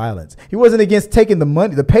against violence. He wasn't against taking the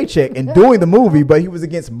money, the paycheck, and doing the movie, but he was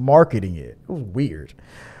against marketing it. It was weird.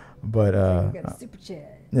 But you got a super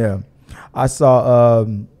chat. Yeah, I saw.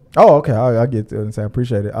 Okay, I'll get to it and say I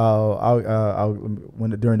appreciate it. I'll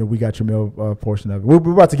during the We Got Your Mail portion of it.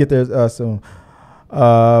 We're about to get there soon.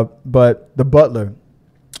 But The Butler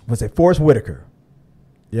was it Forrest Whitaker?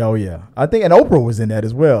 Yeah. I think and Oprah was in that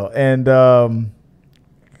as well. And the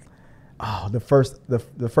first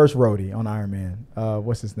roadie on Iron Man.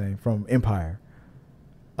 What's his name from Empire?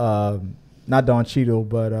 Not Don Cheadle,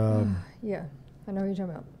 but yeah. I know who you're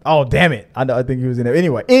talking about. Oh, damn it. I think he was in there.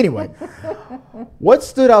 Anyway. What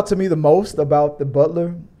stood out to me the most about The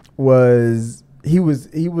Butler was he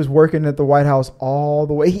was working at the White House all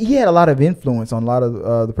the way. He had a lot of influence on a lot of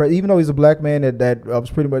the president. Even though he's a black man, that was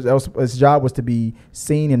pretty much his job was to be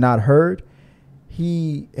seen and not heard.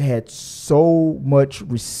 He had so much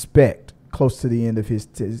respect close to the end of his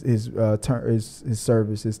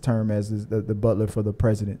service, his term as the butler for the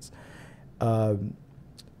presidents.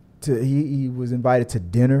 He was invited to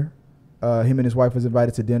dinner. Him and his wife was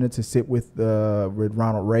invited to dinner to sit with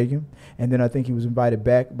Ronald Reagan, and then I think he was invited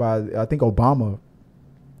back by Obama.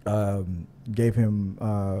 Gave him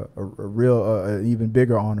a real even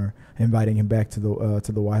bigger honor, inviting him back to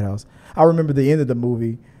the White House. I remember the end of the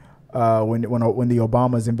movie when the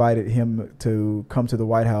Obamas invited him to come to the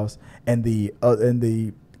White House, and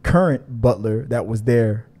the current butler that was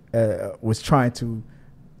there was trying to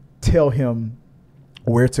tell him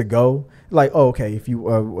where to go. Like, oh, okay, if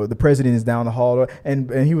you the president is down the hall, and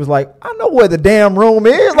he was like, I know where the damn room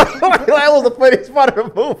is. Like, that was the funniest part of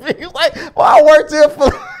the movie. He was like, well, I worked here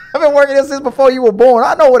I've been working here since before you were born.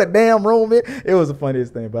 I know what a damn room is. It was the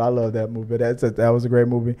funniest thing, but I love that movie. That was a great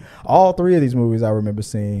movie. All three of these movies I remember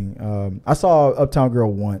seeing. I saw Uptown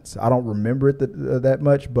Girl once. I don't remember it that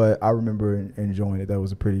much, but I remember enjoying it. That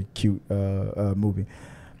was a pretty cute movie.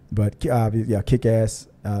 But yeah, Kick-Ass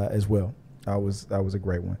as well. That was a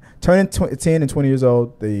great one. Turning 10 and 20 years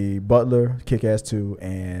old, The Butler, Kick-Ass 2,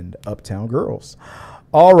 and Uptown Girls.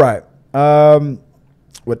 All right.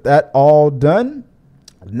 With that all done,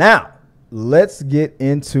 now let's get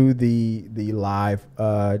into the live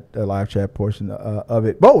chat portion of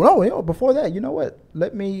it. Oh no! Before that, you know what?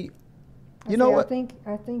 Let me. You know what? I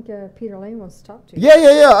think Peter Lane wants to talk to you.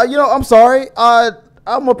 Yeah. You know, I'm sorry.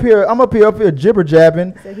 I'm up here jibber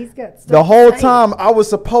jabbing. So he's got stuff the whole to say. time. I was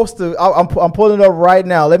supposed to. I'm pulling it up right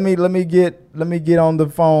now. Let me get on the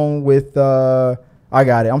phone with. I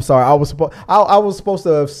got it. I'm sorry. I was supposed to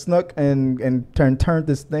have snuck and turned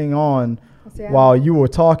this thing on while you were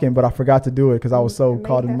talking, but I forgot to do it because I was so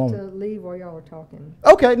caught in the moment. I may have to leave while y'all were talking.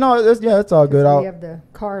 Okay, no, that's all good. We have the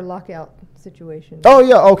car lockout situation. Oh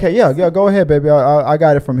yeah, okay, yeah. Go ahead, baby. I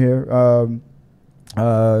got it from here.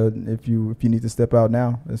 If you need to step out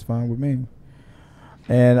now, it's fine with me,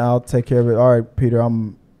 and I'll take care of it. All right, Peter,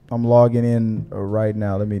 I'm logging in right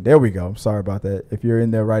now. There we go. Sorry about that. If you're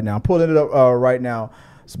in there right now, I'm pulling it up right now.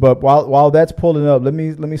 But while that's pulling up, let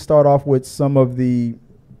me start off with some of the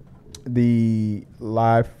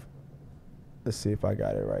live. Let's see if I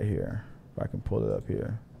got it right here. If I can pull it up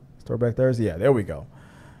here. Throwback Thursday. Yeah, there we go.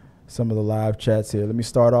 Some of the live chats here. Let me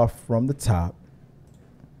start off from the top.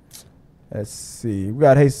 Let's see. We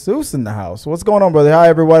got Jesus in the house. What's going on, brother? Hi,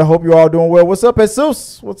 everybody. Hope you're all doing well. What's up,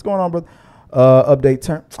 Jesus? What's going on, brother? Update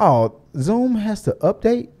term. Oh, Zoom has to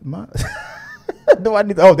update my. Do I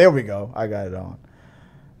need? Oh, there we go. I got it on.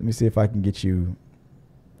 Let me see if I can get you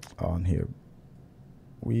on here.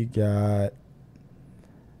 We got.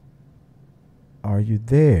 Are you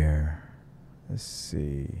there? Let's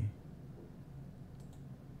see.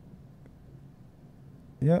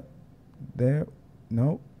 Yep. There.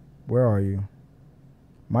 Nope. Where are you?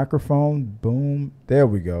 Microphone. Boom. There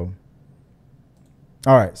we go.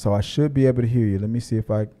 All right, so I should be able to hear you. Let me see if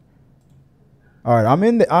I. All right, I'm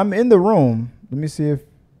in the room. Let me see if.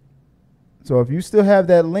 So if you still have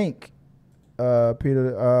that link,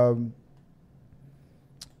 Peter,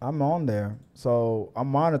 I'm on there. So I'm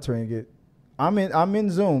monitoring it. I'm in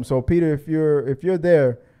Zoom. So Peter, if you're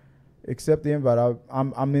there, accept the invite.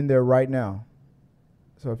 I'm in there right now.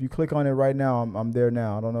 So if you click on it right now, I'm there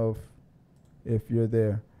now. I don't know if you're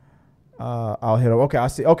there. I'll hit up. Okay, I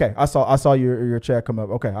see. Okay, I saw your chat come up.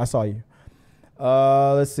 Okay, I saw you.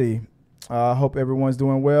 Let's see. I hope everyone's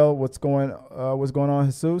doing well. What's going on,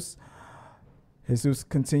 Jesus? Jesus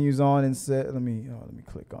continues on and said, let me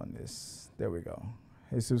click on this. There we go.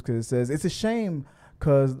 Jesus, because it says it's a shame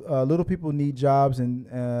because little people need jobs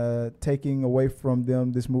and taking away from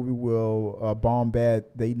them this movie will bomb bad.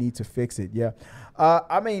 They need to fix it. Yeah.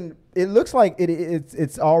 I mean, it looks like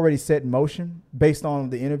it's already set in motion based on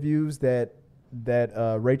the interviews that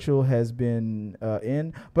Rachel has been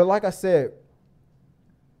in. But like I said,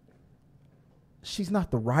 she's not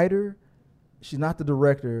the writer, she's not the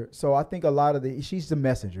director. So I think she's the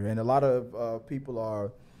messenger, and a lot of people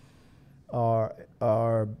are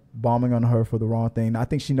bombing on her for the wrong thing. I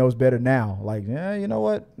think she knows better now. Like, yeah, you know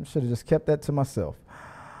what? I should have just kept that to myself.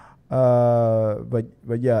 But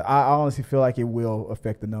yeah, I honestly feel like it will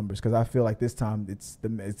affect the numbers because I feel like this time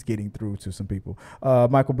it's getting through to some people.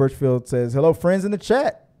 Michael Birchfield says, hello, friends in the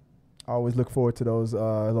chat. I always look forward to those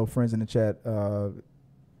hello, friends in the chat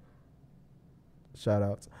shout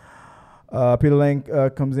outs. Peter Lang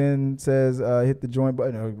comes in, says, hit the join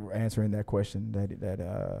button, answering that question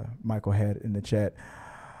that Michael had in the chat.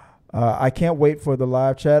 I can't wait for the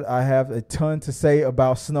live chat. I have a ton to say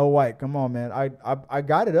about Snow White. Come on, man. I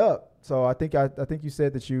got it up. So I think you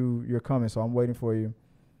said that you're coming. So I'm waiting for you.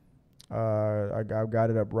 I've got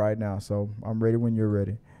it up right now. So I'm ready when you're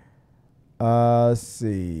ready. Let's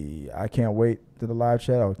see. I can't wait to the live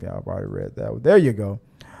chat. Okay, I've already read that. There you go.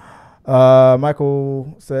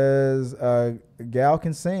 Michael says Gal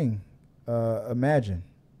can sing. Imagine.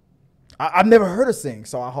 I've never heard her sing,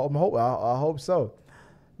 so I hope so.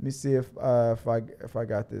 Let me see if I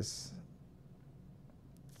got this.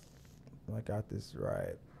 I got this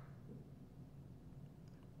right.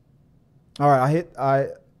 All right,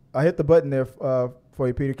 I hit the button there for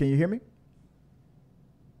you, Peter. Can you hear me?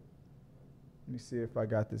 Let me see if I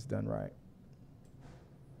got this done right.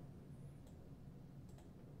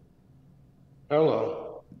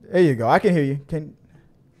 Hello. There you go. I can hear you.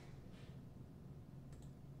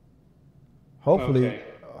 Hopefully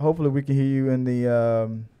we can hear you in the.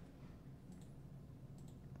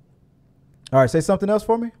 All right, say something else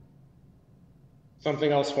for me.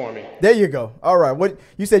 Something else for me. There you go. All right. What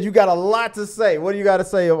you said? You got a lot to say. What do you got to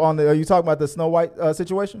say on the? Are you talking about the Snow White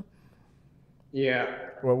situation? Yeah.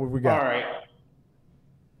 What we got? All right.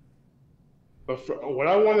 But what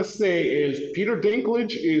I want to say is Peter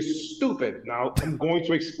Dinklage is stupid. Now, I'm going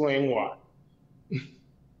to explain why.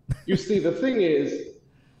 You see, the thing is,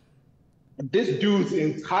 this dude's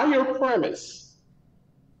entire premise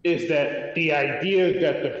is that the idea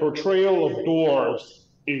that the portrayal of dwarves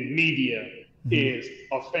in media is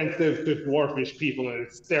offensive to dwarfish people and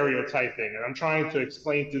it's stereotyping. And I'm trying to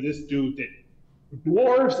explain to this dude that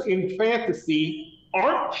dwarves in fantasy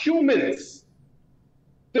aren't humans.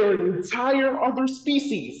 They're an entire other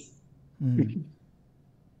species.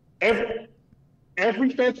 Every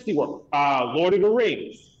fantasy work, Lord of the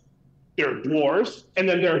Rings, they're dwarves and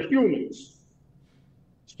then they're humans.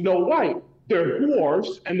 Snow White, they're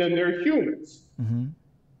dwarves and then they're humans. And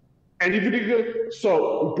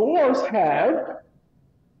so dwarves have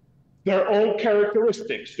their own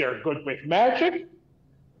characteristics. They're good with magic.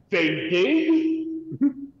 They dig.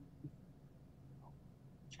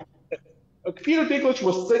 Peter Dinklage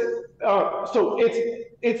was so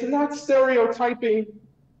it's not stereotyping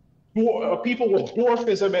people with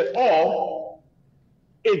dwarfism at all.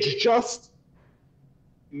 It's just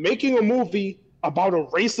making a movie about a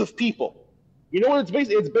race of people. You know what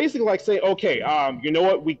it's basically like saying, okay, you know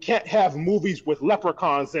what, we can't have movies with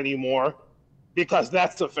leprechauns anymore because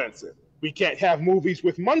that's offensive. We can't have movies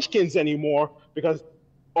with munchkins anymore because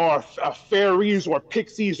or fairies or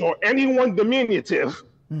pixies or anyone diminutive.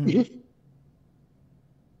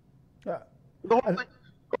 The whole thing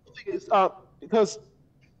is because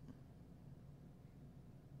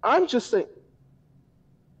I'm just saying.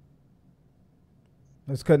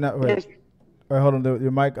 Let's cut out. Wait, hold on.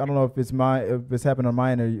 Your mic. I don't know if it's happening on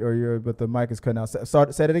mine or your, but the mic is cutting out.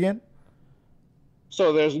 Say it again.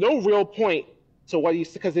 So there's no real point to what you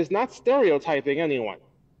because it's not stereotyping anyone.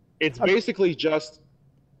 It's basically just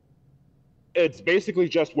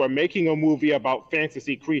we're making a movie about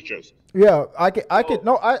fantasy creatures. Yeah, I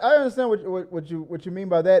understand what you mean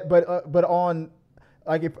by that, but on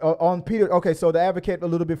like if on Peter, okay, so to advocate a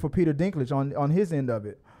little bit for Peter Dinklage on his end of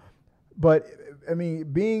it, but I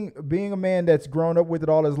mean being a man that's grown up with it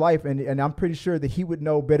all his life, and I'm pretty sure that he would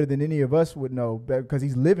know better than any of us would know because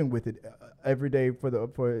he's living with it every day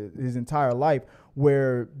for his entire life.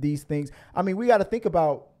 Where these things, I mean, we got to think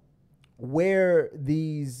about where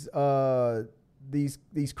these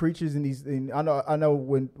creatures and these. And I know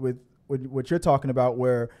when with what you're talking about,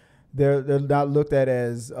 where they're not looked at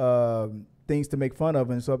as things to make fun of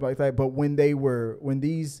and stuff like that. But when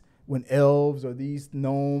elves or these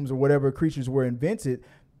gnomes or whatever creatures were invented,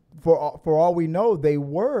 for all we know, they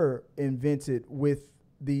were invented with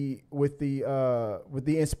the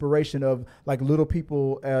inspiration of like little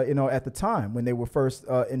people, at the time when they were first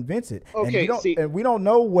invented. Okay, and we don't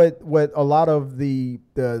know what a lot of the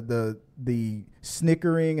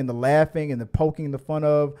snickering and the laughing and the poking the fun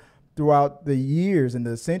of throughout the years and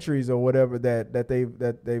the centuries or whatever that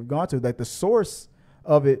they've gone to, like the source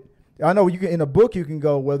of it. I know you can, in a book you can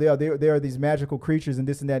go, well, there are these magical creatures and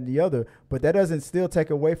this and that and the other, but that doesn't still take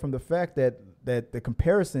away from the fact that the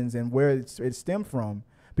comparisons and where it stemmed from,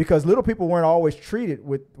 because little people weren't always treated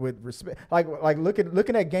with respect. Like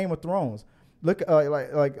looking at Game of Thrones, like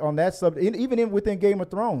on that subject, even within Game of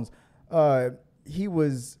Thrones, he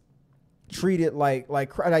was treated like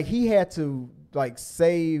he had to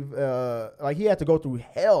save, he had to go through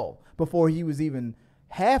hell before he was even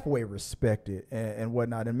halfway respected and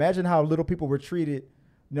whatnot. Imagine how little people were treated,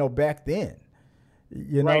 back then.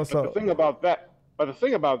 Right, so the thing about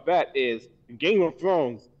that is in Game of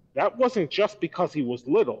Thrones, that wasn't just because he was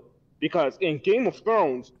little. Because in Game of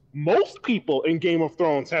Thrones, most people in Game of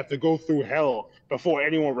Thrones had to go through hell before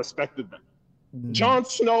anyone respected them. Mm-hmm.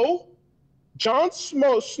 Jon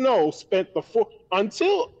Snow spent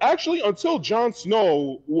until Jon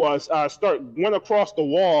Snow went across the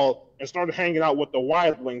wall and started hanging out with the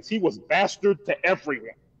wildlings. He was bastard to everyone.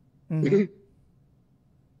 Mm-hmm.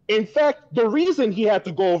 In fact, the reason he had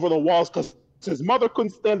to go over the walls because his mother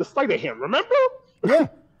couldn't stand the sight of him. Remember? Yeah.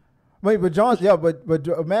 Wait, but imagine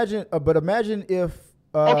if.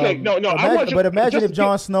 Imagine if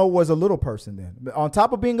Jon Snow was a little person then. On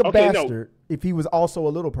top of being a bastard, if he was also a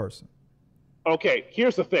little person. Okay,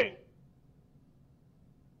 here's the thing.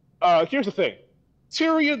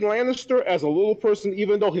 Tyrion Lannister as a little person,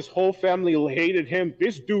 even though his whole family hated him,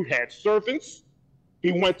 this dude had servants.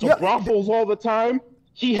 He went to brothels all the time.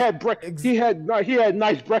 He had he had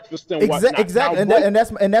nice breakfast and whatnot. Exactly,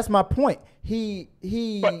 and that's my point. He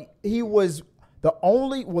was the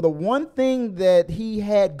one thing that he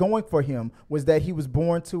had going for him was that he was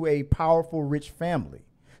born to a powerful, rich family.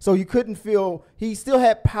 So you couldn't feel he still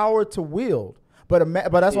had power to wield,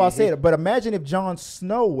 but that's why I said. But imagine if Jon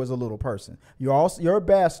Snow was a little person. You're a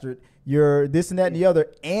bastard. You're this and that and the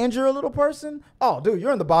other, and you're a little person. Oh, dude,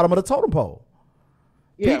 you're in the bottom of the totem pole.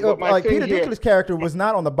 Yeah, but like Peter Dinklage's character was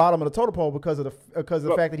not on the bottom of the totem pole because of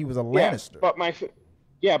the fact that he was a Lannister. But my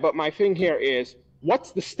thing here is,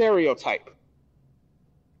 what's the stereotype?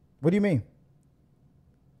 What do you mean?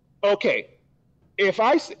 Okay,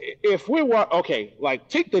 like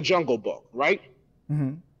take the Jungle Book, right?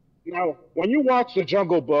 Mm-hmm. Now, when you watch the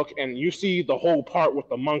Jungle Book and you see the whole part with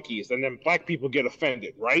the monkeys, and then black people get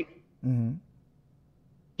offended, right? Mm-hmm.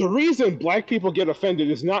 The reason black people get offended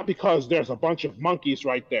is not because there's a bunch of monkeys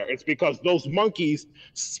right there. It's because those monkeys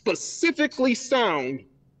specifically sound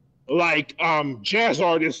like jazz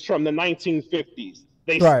artists from the 1950s.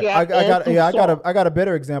 They right. I got a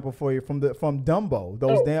better example for you from Dumbo.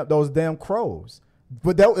 Those damn crows.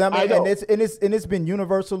 But it's been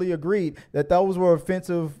universally agreed that those were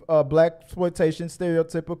offensive black exploitation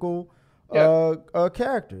stereotypical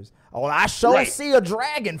characters. Oh, I see a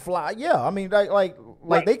dragonfly. Yeah, I mean, like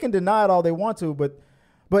they can deny it all they want to, but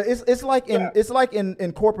it's like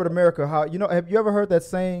in corporate America. How have you ever heard that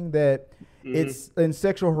saying that it's in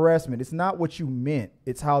sexual harassment? It's not what you meant;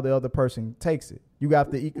 it's how the other person takes it. You got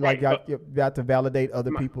to you got to validate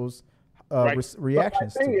other people's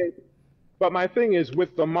reactions to it. But my thing is,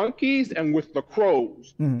 with the monkeys and with the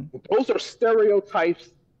crows, mm-hmm. those are stereotypes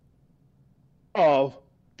of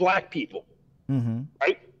black people, mm-hmm.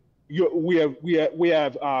 right? We have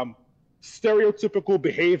stereotypical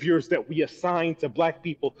behaviors that we assign to black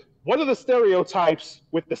people. What are the stereotypes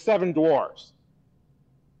with the seven dwarves?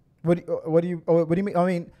 What do you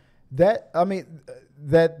mean?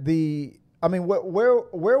 I mean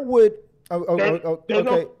where would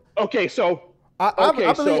okay, so.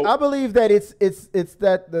 I believe that it's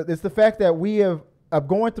the fact that we have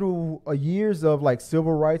going through years of like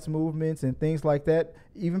civil rights movements and things like that.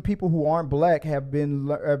 Even people who aren't black have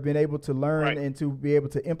been able to learn and to be able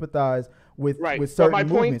to empathize with certain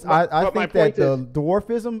movements. I think that the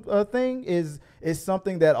dwarfism thing is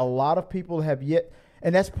something that a lot of people have yet,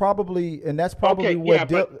 and that's probably what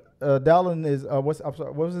Dallin is.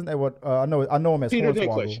 What was his name? I know him as Peter Hornswoggle.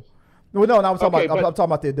 Dinklage. Well, no, I'm talking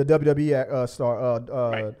about the WWE star.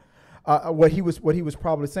 What he was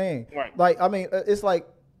probably saying. Right. Like, I mean, it's like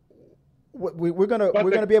we're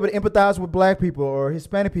gonna be able to empathize with black people or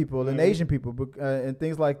Hispanic people and Asian people and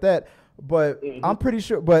things like that. But I'm pretty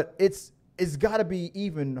sure. But it's got to be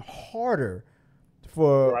even harder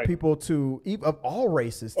for people of all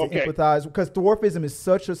races to empathize, because dwarfism is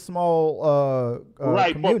such a small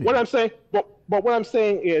community. But what I'm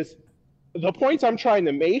saying is, the points I'm trying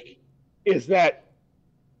to make is that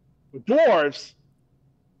dwarves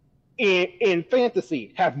in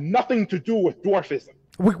fantasy have nothing to do with dwarfism.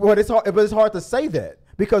 But it's hard to say that,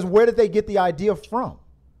 because where did they get the idea from?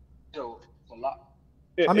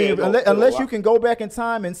 Unless you can go back in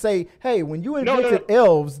time and say, hey, when you invented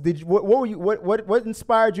elves, what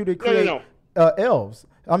inspired you to create elves?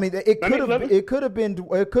 I mean, it could have been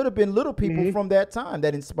little people from that time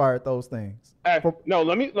that inspired those things.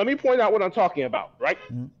 Let me point out what I'm talking about, right?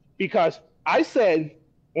 Mm-hmm. Because I said,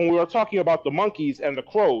 when we were talking about the monkeys and the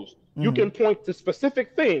crows, you can point to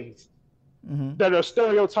specific things that are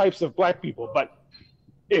stereotypes of black people. But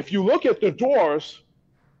if you look at the dwarves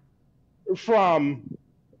from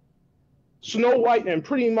Snow White and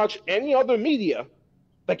pretty much any other media,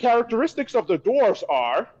 the characteristics of the dwarves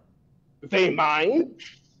are they mine,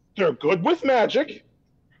 they're good with magic,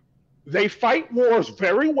 they fight wars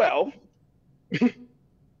very well,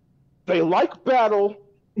 they like battle,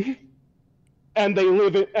 and they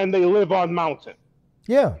live on mountain.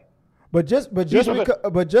 Yeah, I'm doing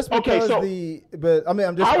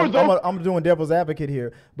devil's advocate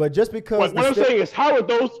here. But just because what I'm saying is, how are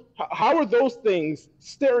those things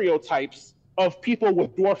stereotypes of people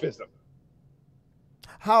with dwarfism?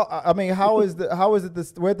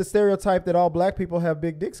 Where the stereotype that all black people have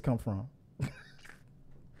big dicks come from?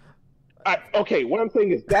 What I'm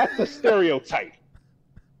saying is that's a stereotype.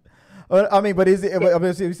 But is it? You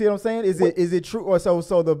see what I'm saying? Is it true? Or so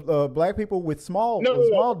the black people with small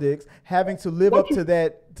dicks having to live up to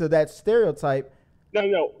that stereotype?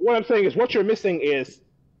 No. What I'm saying is, what you're missing is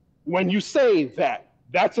when you say that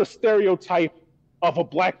that's a stereotype of a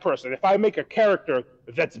black person. If I make a character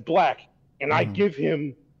that's black and I give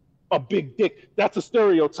him a big dick, that's a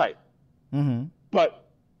stereotype. Mm-hmm. But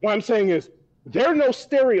what I'm saying is, there are no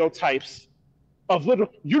stereotypes of little.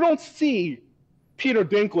 You don't see Peter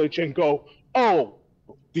Dinklage and go, oh,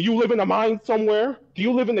 do you live in a mine somewhere? Do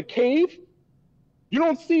you live in a cave? You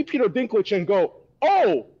don't see Peter Dinklage and go,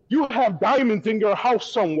 oh, you have diamonds in your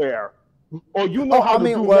house somewhere. or you know how to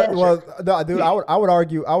do magic. No, dude, I would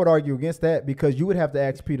argue against that because you would have to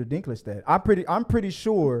ask Peter Dinklage that. I'm pretty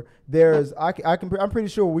sure I'm pretty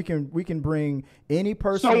sure we can bring any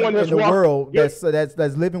person in the world that's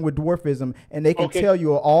living with dwarfism, and they can tell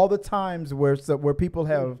you all the times where people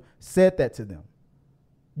have said that to them.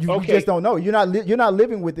 You just don't know. You're not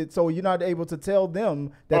living with it, so you're not able to tell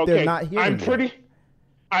them that they're not hearing.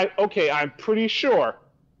 I'm pretty sure.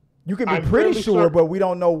 You can be pretty sure, but we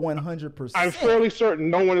don't know 100%. I'm fairly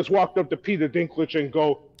certain no one has walked up to Peter Dinklage and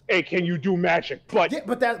go, "Hey, can you do magic?" But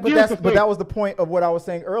that was the point of what I was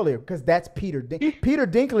saying earlier, because that's Peter. Peter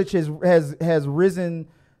Dinklage has risen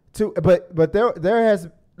to, but there has.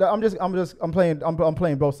 I'm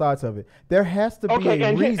playing both sides of it. There has to be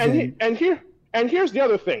a reason. And here's the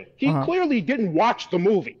other thing. He clearly didn't watch the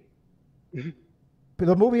movie.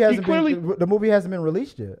 The movie hasn't been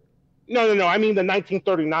released yet. No. I mean the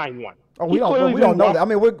 1939 one. Oh, we don't know that. I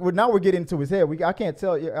mean, we're getting into his head. I can't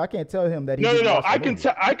tell him that he. No. I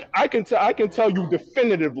can tell you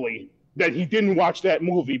definitively that he didn't watch that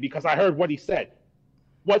movie because I heard what he said.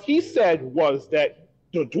 What he said was that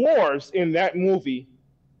the dwarves in that movie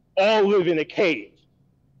all live in a cave,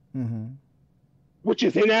 which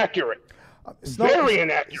is inaccurate. Very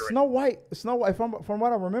inaccurate. Snow White. From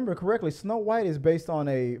what I remember correctly, Snow White is based on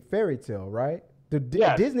a fairy tale, right?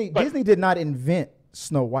 Disney did not invent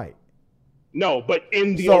Snow White. No, but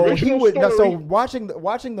in the original story. So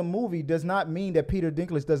watching the movie does not mean that Peter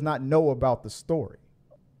Dinklage does not know about the story.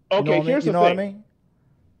 Okay, here's the thing. What I mean?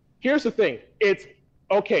 Here's the thing. It's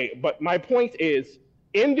okay, but my point is,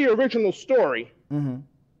 in the original story and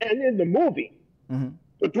in the movie,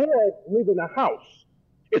 the dwarves live in a house.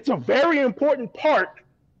 It's a very important part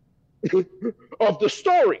of the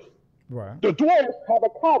story. Right. The dwarves have a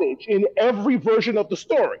cottage in every version of the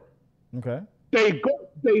story. Okay. They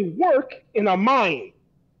work in a mine.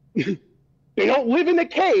 They don't live in a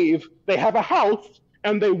cave. They have a house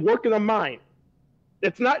and they work in a mine.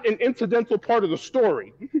 It's not an incidental part of the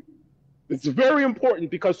story. It's very important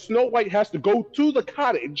because Snow White has to go to the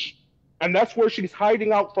cottage, and that's where she's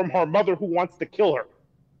hiding out from her mother who wants to kill her.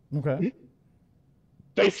 Okay.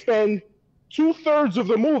 They spend 2/3 of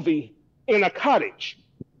the movie in a cottage,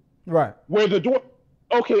 right? Where the dwarf.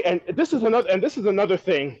 Okay, and this is another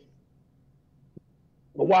thing.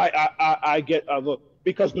 Why I get a look,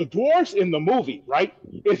 because the dwarves in the movie, right?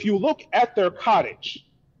 If you look at their cottage,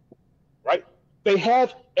 right, they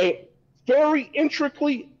have a very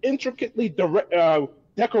intricately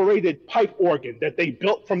decorated pipe organ that they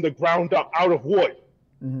built from the ground up out of wood.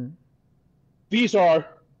 These are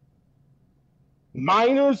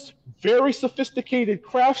miners, very sophisticated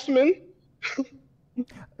craftsmen, who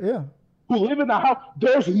live in the house.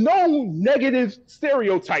 There's no negative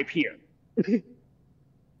stereotype here.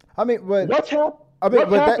 I mean, but that's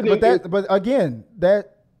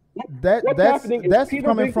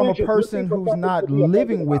coming from a person who's not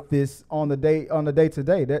living with this on the day to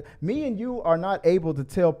day. That me and you are not able to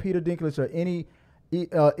tell Peter Dinklage or any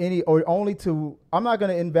or only to. I'm not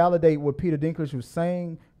going to invalidate what Peter Dinklage was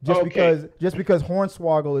saying just because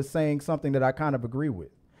Hornswoggle is saying something that I kind of agree with.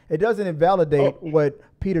 It doesn't invalidate what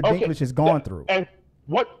Peter Dinklage has gone through. And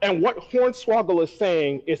what Hornswoggle is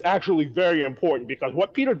saying is actually very important, because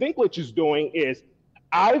what Peter Dinklage is doing is,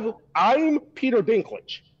 I'm Peter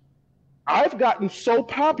Dinklage. I've gotten so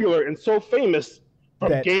popular and so famous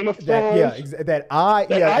from Game of Thrones that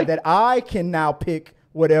I can now pick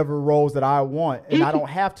whatever roles that I want, and I don't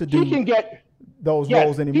have to do those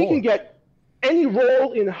roles anymore. He can get any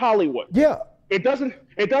role in Hollywood. Yeah. It doesn't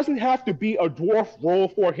have to be a dwarf role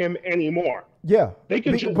for him anymore. Yeah. They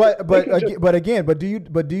can do you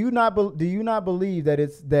not believe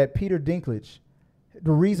that Peter Dinklage,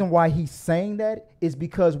 the reason why he's saying that is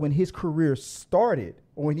because when his career started,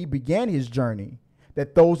 or when he began his journey,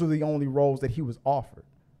 that those were the only roles that he was offered?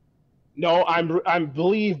 No, I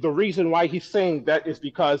believe the reason why he's saying that is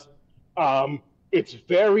because it's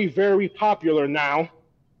very, very popular now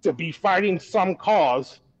to be fighting some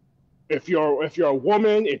cause. If you're a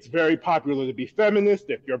woman, it's very popular to be feminist.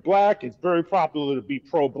 If you're black, it's very popular to be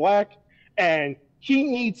pro-black. And he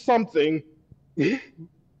needs something to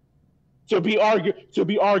be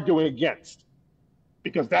arguing against,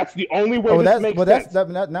 because that's the only way this makes sense.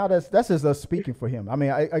 That's just us speaking for him. I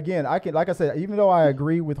mean, I can, like I said, even though I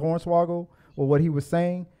agree with Hornswoggle with what he was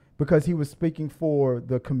saying, because he was speaking for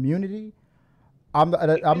the community, I'm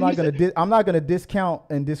not going to discount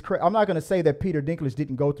and discredit. I'm not going to say that Peter Dinklage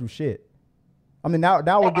didn't go through shit. I mean, now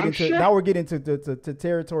we're getting to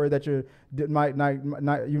territory that you might like.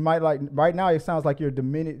 Right now, it sounds like you're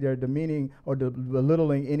demeaning or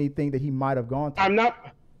belittling anything that he might have gone through.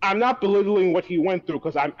 I'm not belittling what he went through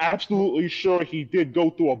because I'm absolutely sure he did go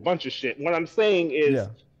through a bunch of shit. What I'm saying is,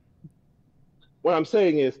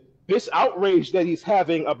 this outrage that he's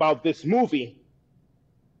having about this movie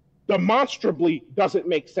demonstrably doesn't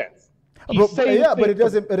make sense. But it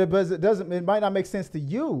doesn't. It might not make sense to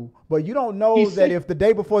you, but you don't know that if the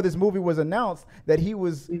day before this movie was announced that he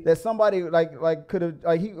was that somebody could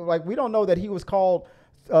have we don't know that he was called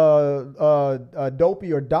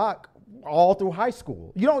Dopey or Doc all through high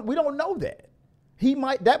school. We don't know that.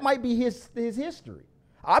 That might be his history.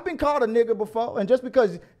 I've been called a nigga before, and just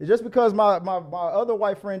because my other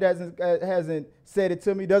white friend hasn't said it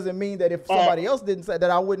to me doesn't mean that if somebody else didn't say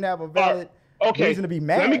that I wouldn't have a valid reason to be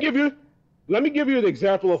mad. Let me give you an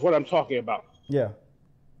example of what I'm talking about. Yeah.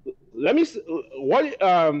 What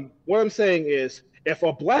I'm saying is, if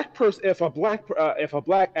a black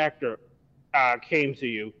actor came to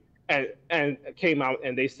you and came out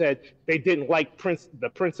and they said they didn't like the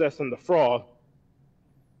Princess and the Frog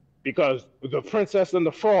because the Princess and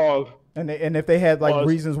the Frog, and if they had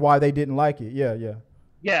reasons why they didn't like it,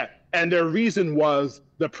 yeah, and their reason was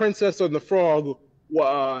the Princess and the Frog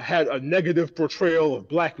had a negative portrayal of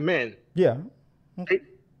black men. Yeah. Right?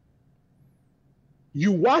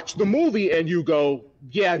 You watch the movie and you go,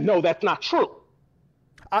 yeah, no, that's not true.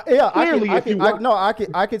 I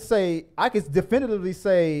could definitively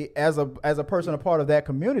say as a person, a part of that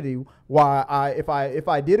community, why if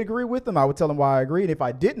I did agree with them, I would tell them why I agreed. If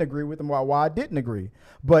I didn't agree with them, why I didn't agree.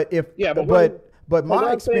 But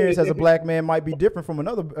my experience as a black man might be different from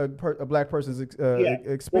another a black person's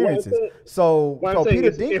experiences. So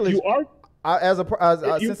Peter Dinklage,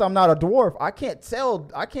 since I'm not a dwarf, I can't tell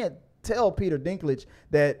Peter Dinklage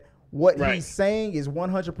that what he's saying is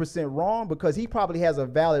 100% wrong because he probably has a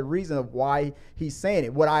valid reason of why he's saying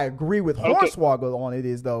it. What I agree with Hornswoggle on it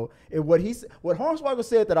is what Hornswoggle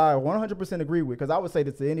said that I 100% agree with, because I would say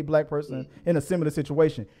this to any black person in a similar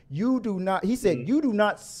situation. You do not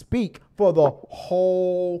speak for the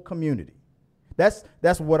whole community. That's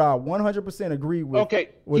what I 100% agree with.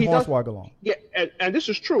 With Hornswoggle on. Yeah, and this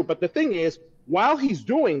is true. But the thing is, while he's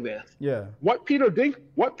doing this, what Peter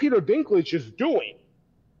Dinklage is doing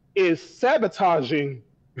is sabotaging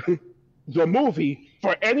the movie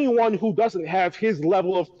for anyone who doesn't have his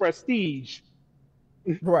level of prestige.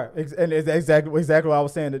 Right, and it's exactly what I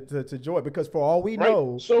was saying to Joy, because for all we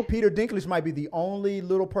know, Peter Dinklage might be the only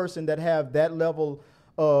little person that have that level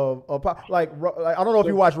of I don't know if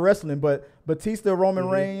you watch wrestling, but Batista, Roman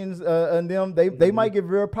Reigns, and them, they might get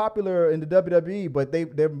very popular in the WWE, but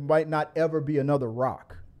there might not ever be another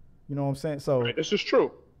Rock. You know what I'm saying? So this is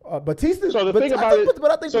true. Batista. So the thing about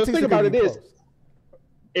it is,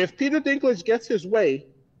 if Peter Dinklage gets his way,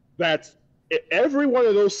 that's every one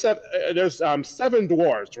of those there's 7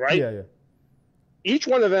 dwarves, right? Yeah. Each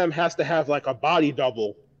one of them has to have like a body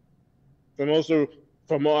double for most of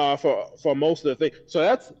the thing. So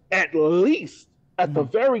that's at the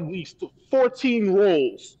very least 14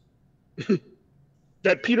 roles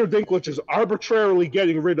that Peter Dinklage is arbitrarily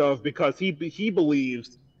getting rid of because he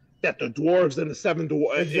believes that the dwarves and the 7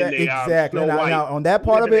 dwarves exactly. Now, on that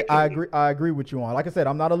part of it, I agree with you on. Like I said,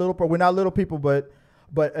 we're not little people, but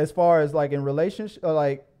as far as like in relationship,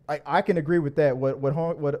 I can agree with that. What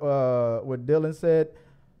Dylan said,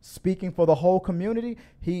 speaking for the whole community,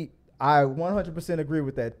 I 100% agree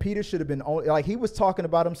with that. Peter should have been he was talking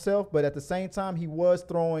about himself, but at the same time he was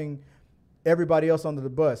throwing everybody else under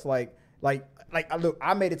the bus. Look, I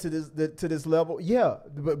made it to this level,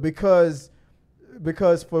 but because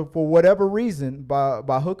for whatever reason,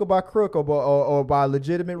 by hook or by crook or by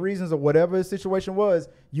legitimate reasons or whatever the situation was,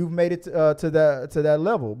 you've made it to that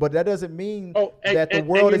level. But that doesn't mean that the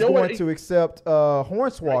world is going to accept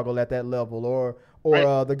Hornswoggle at that level or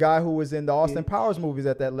the guy who was in the Austin Powers movies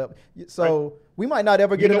at that level. So we might not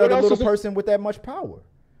ever get another little person with that much power.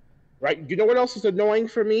 Right. You know what else is annoying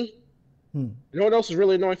for me? You know what else is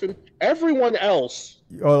really annoying for me? Everyone else.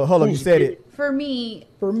 Oh, hold on. You said it. For me.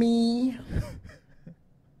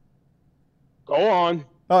 Go on.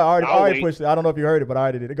 Oh, I already pushed it. I don't know if you heard it, but I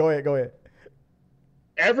already did it. Go ahead.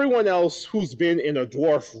 Everyone else who's been in a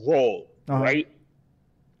dwarf role, right?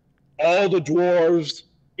 All the dwarves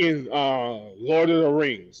in Lord of the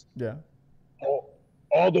Rings. Yeah.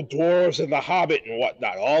 All the dwarves in The Hobbit and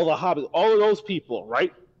whatnot. All of those people,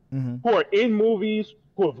 right? Who are in movies,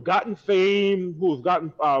 who have gotten fame, who are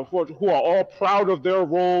all proud of their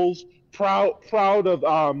roles, proud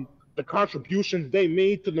of the contributions they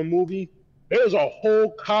made to the movie. There's a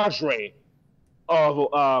whole cadre of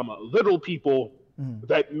little people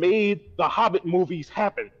that made the Hobbit movies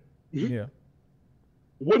happen. Yeah.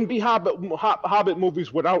 Wouldn't be Hobbit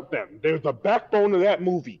movies without them. They're the backbone of that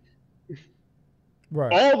movie.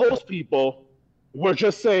 Right. All those people were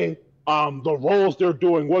just saying the roles they're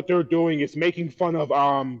doing, what they're doing is making fun of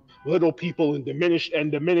little people and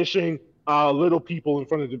diminishing little people in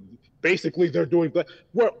front of the. Basically, they're doing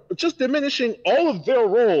we're just diminishing all of their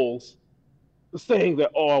roles, saying that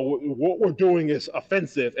what we're doing is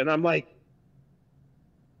offensive, and I'm like,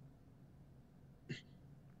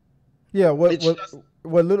 Yeah, it's just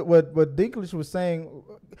what Dinklage was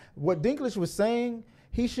saying,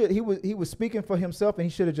 he was speaking for himself, and he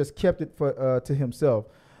should have just kept it for to himself.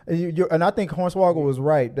 And I think Hornswoggle was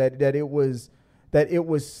right that it was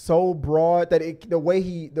so broad that the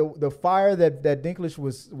way the fire that Dinklage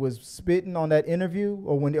was spitting on that interview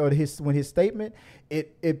when his statement,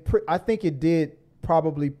 I think it did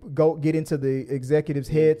probably get into the executives'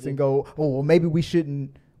 heads and go, oh well, maybe we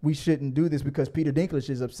shouldn't do this because Peter Dinklage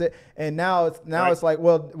is upset. And now it's like,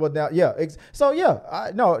 well now, yeah. So yeah,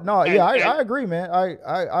 I agree, man.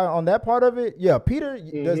 I on that part of it, yeah. Peter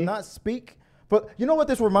does not speak. But you know what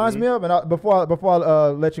this reminds me of, and before I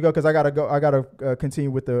let you go, because I gotta continue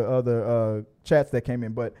with the other chats that came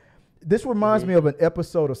in. But this reminds me of an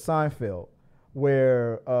episode of Seinfeld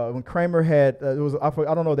where when Kramer had I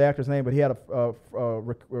don't know the actor's name, but he had a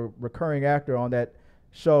recurring actor on that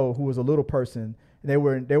show who was a little person. And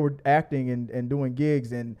they were acting and doing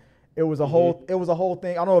gigs, and it was a whole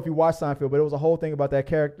thing. I don't know if you watched Seinfeld, but it was a whole thing about that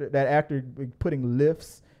actor putting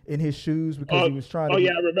lifts in his shoes because he was trying to. Oh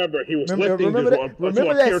yeah, I remember he was lifting to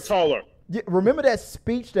appear taller. Yeah, remember that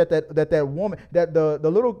speech that woman, that the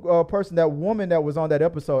little person, that woman that was on that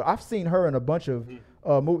episode. I've seen her in a bunch of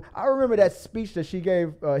movies. I remember that speech that she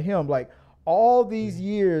gave him, like. All these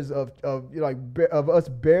years of us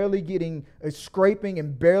barely getting scraping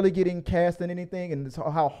and barely getting cast in anything, and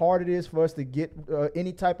how hard it is for us to get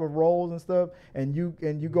any type of roles and stuff. And you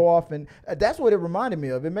go off, and that's what it reminded me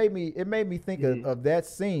of. It made me think of that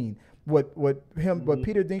scene. What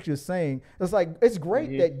Peter Dinklage is saying. It's like it's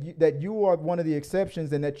great that you are one of the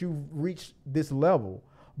exceptions and that you've reached this level.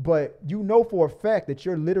 But you know for a fact that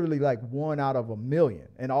you're literally like 1 out of 1,000,000,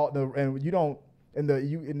 and you don't. And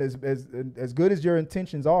as good as your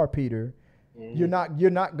intentions are, Peter, you're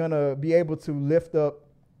not gonna be able to lift up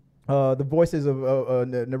the voices of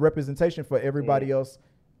the representation for everybody else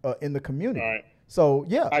in the community. Right. So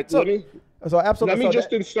yeah, absolutely. Let me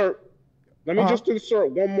just insert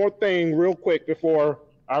one more thing real quick before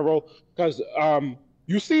I roll, because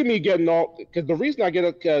you see me getting all. Because the reason I get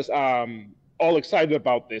all excited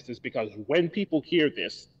about this is because when people hear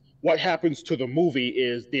this. What happens to the movie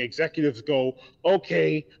is the executives go,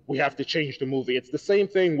 okay, we have to change the movie. It's the same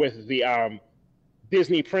thing with the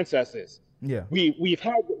Disney princesses. Yeah, we've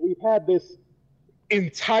had this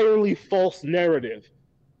entirely false narrative,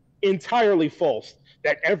 entirely false,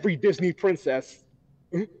 that every Disney princess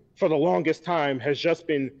for the longest time has just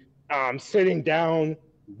been sitting down,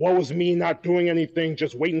 woe is me, not doing anything,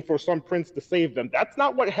 just waiting for some prince to save them. That's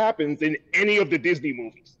not what happens in any of the Disney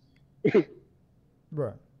movies.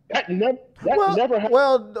 Right. That never happened.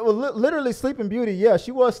 Well, literally, Sleeping Beauty, yeah,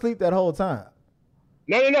 she was asleep that whole time.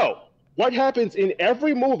 No. What happens in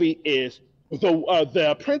every movie is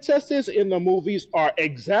the princesses in the movies are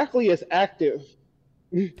exactly as active.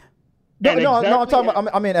 No, I'm talking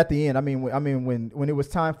about. I mean, at the end. I mean, when it was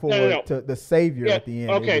time for the savior at the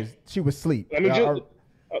end. Okay. She was asleep.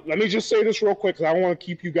 Let me just say this real quick because I don't want to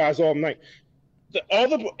keep you guys all night.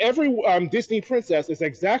 Every Disney princess is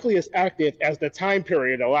exactly as active as the time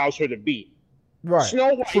period allows her to be. Right.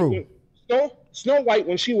 Snow White,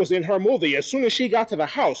 when she was in her movie, as soon as she got to the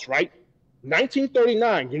house, right?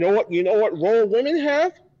 1939. You know what role women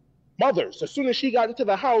have? Mothers. As soon as she got into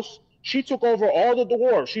the house, she took over all of the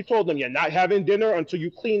dwarves. She told them, "You're not having dinner until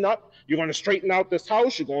you clean up. You're going to straighten out this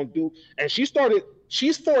house. You're going to do." And she's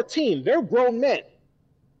 14. They're grown men.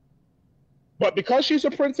 But because she's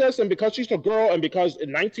a princess and because she's a girl and because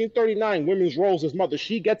in 1939 women's roles as mother,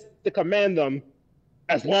 she gets to command them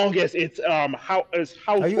as long as it's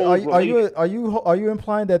household. Are you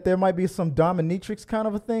implying that there might be some dominatrix kind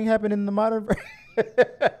of a thing happening in the modern?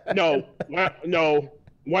 No.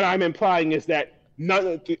 What I'm implying is that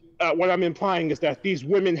these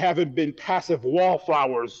women haven't been passive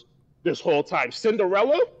wallflowers this whole time.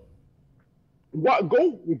 Cinderella.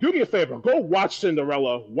 Go do me a favor. Go watch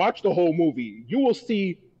Cinderella. Watch the whole movie. You will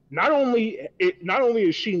see not only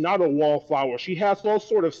is she not a wallflower, she has all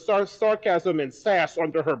sort of sarcasm and sass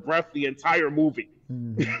under her breath the entire movie.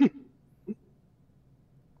 Mm-hmm.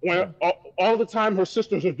 When all the time her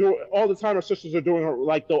sisters are doing her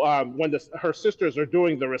like her sisters are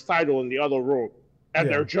doing the recital in the other room, and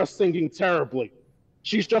they're just singing terribly.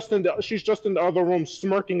 She's just in the other room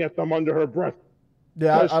smirking at them under her breath.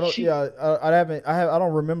 Yeah, I don't. She, Yeah, I haven't. I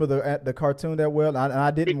don't remember the cartoon that well, and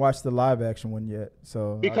I didn't watch the live action one yet.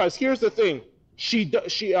 So because here's the thing,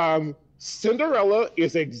 Cinderella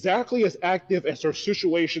is exactly as active as her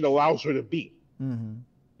situation allows her to be. Mm-hmm.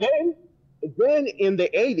 Then in the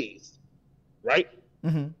 80s, right?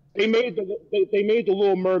 Mm-hmm. They made the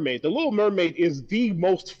Little Mermaid. The Little Mermaid is the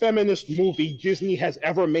most feminist movie Disney has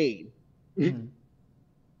ever made. Mm-hmm.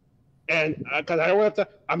 And because I don't have to,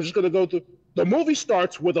 I'm just going to go through. The movie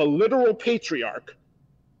starts with a literal patriarch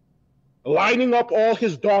lining up all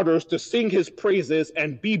his daughters to sing his praises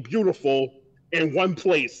and be beautiful in one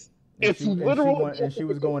place. And she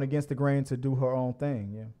was going against the grain to do her own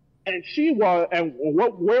thing. Yeah. And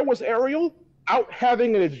where was Ariel? Out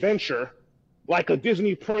having an adventure like a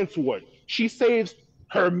Disney prince would. She saves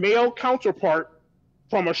her male counterpart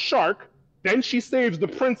from a shark, then she saves the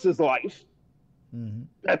prince's life. Mm-hmm.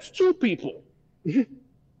 That's two people.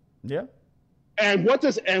 Yeah. And what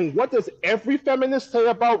does every feminist say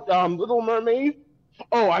about Little Mermaid?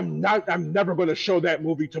 Oh, I'm never going to show that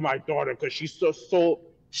movie to my daughter because she's so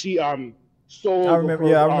I remember.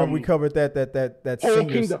 Yeah, I remember we covered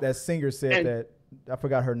that singer said that. I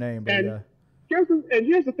forgot her name, but yeah. Here's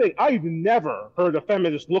the thing. I've never heard a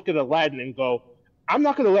feminist look at Aladdin and go, I'm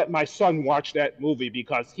not going to let my son watch that movie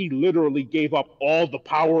because he literally gave up all the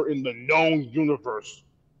power in the known universe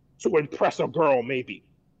to impress a girl, maybe.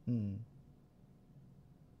 Hmm.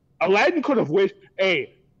 Aladdin could have wished,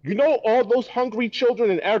 hey, you know all those hungry children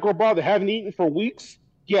in Agrabah that haven't eaten for weeks?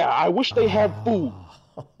 Yeah, I wish they had food.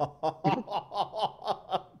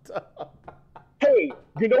 Hey,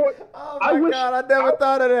 you know what? Oh my God, I never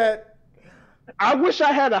thought of that. I wish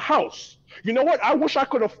I had a house. You know what? I wish I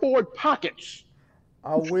could afford pockets.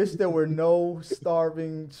 I wish there were no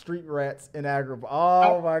starving street rats in Agrabah.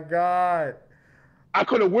 Oh my God. I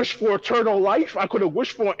could have wished for eternal life. I could have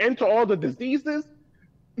wished for an end to all the diseases.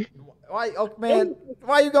 Why, oh man?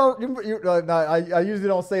 Why you gonna? No, I usually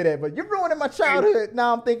don't say that, but you're ruining my childhood.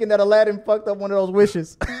 Now I'm thinking that Aladdin fucked up one of those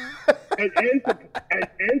wishes. An end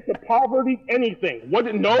to poverty, anything. What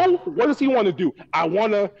does he want to do? I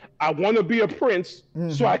wanna be a prince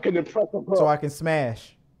so I can impress a girl. So I can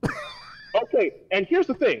smash. Okay, and here's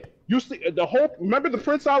the thing. You see remember the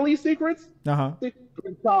Prince Ali secrets? Uh-huh.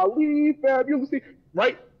 Prince Ali, fabulous,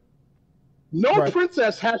 right? No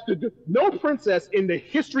princess in the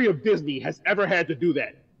history of Disney has ever had to do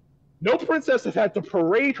that. No princess has had to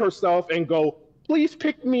parade herself and go, please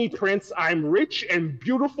pick me, Prince. I'm rich and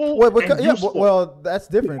beautiful and useful. Well, that's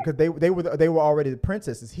different because they were already the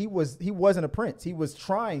princesses. He wasn't a prince. He was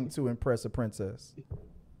trying to impress a princess.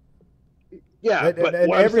 Yeah, and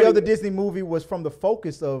every other Disney movie was from the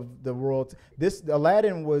focus of the world. This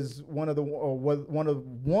Aladdin was one of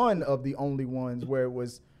the only ones where it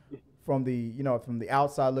was from the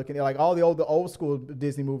outside looking. Like all the old school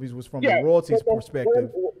Disney movies was from the royalties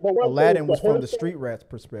perspective. Aladdin was from the street rats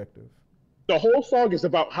perspective. The whole song is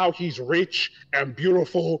about how he's rich and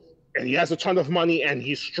beautiful and he has a ton of money and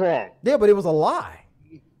he's strong. Yeah, but it was a lie.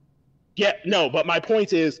 Yeah, no, but my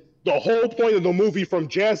point is the whole point of the movie from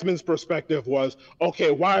Jasmine's perspective was,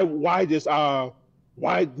 okay, why do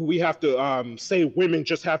we have to say women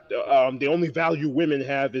just have to the only value women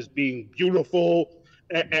have is being beautiful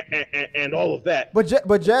and all of that.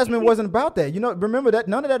 But Jasmine wasn't about that. Remember that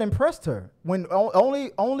none of that impressed her.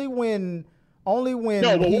 Only when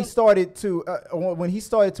he started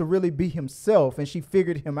to really be himself and she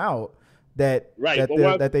figured him out that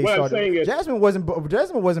they started. Jasmine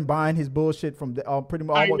wasn't buying his bullshit from pretty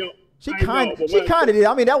much. She kind of did.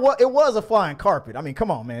 I mean, it was a flying carpet. I mean,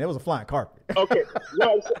 come on, man, it was a flying carpet. Okay,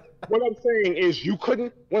 what I'm saying is you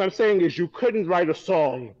couldn't write a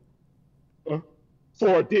song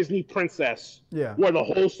for a Disney princess where the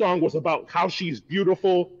whole song was about how she's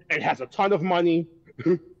beautiful and has a ton of money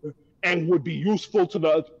and would be useful to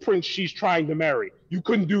the prince she's trying to marry. You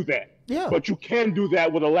couldn't do that. Yeah. But you can do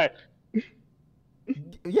that with Aladdin.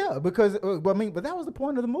 Yeah, because but that was the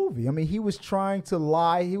point of the movie. I mean, he was trying to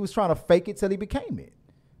lie. He was trying to fake it till he became it.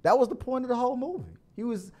 That was the point of the whole movie. It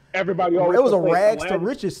was a rags to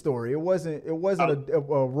riches story. It wasn't a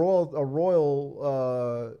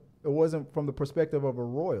royal. It wasn't from the perspective of a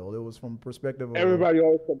royal. It was from the perspective of everybody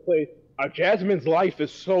always complains. Jasmine's life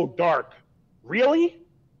is so dark. Really?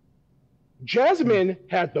 Jasmine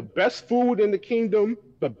had the best food in the kingdom,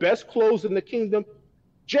 the best clothes in the kingdom.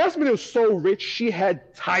 Jasmine is so rich, she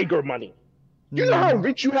had tiger money. You know how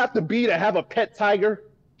rich you have to be to have a pet tiger?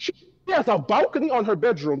 She has a balcony on her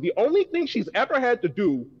bedroom. The only thing she's ever had to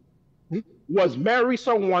do was marry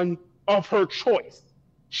someone of her choice.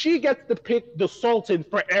 She gets to pick the sultan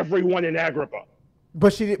for everyone in Agrabah.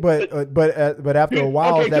 But she did. But after a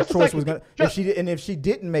while, Okay, that just a choice second. was gonna. Just- If she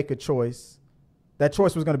didn't make a choice, that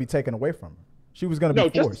choice was gonna be taken away from her. She was gonna be No,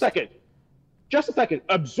 forced. just a second. Just a second.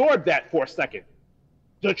 Absorb that for a second.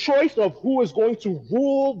 The choice of who is going to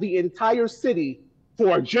rule the entire city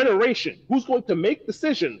for a generation, who's going to make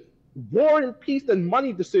decisions, war and peace and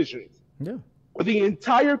money decisions, Yeah. for the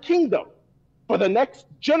entire kingdom, for the next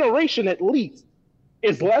generation at least,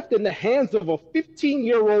 is left in the hands of a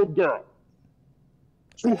 15-year-old girl.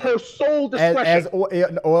 To her sole discretion.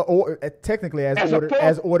 Or technically As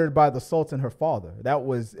as ordered by the Sultan, her father.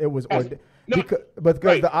 Because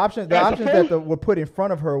right. the options that were put in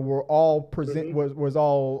front of her were all was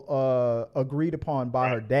all agreed upon by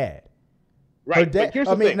her dad. Right. Her dad. But here's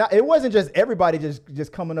the thing. It wasn't just everybody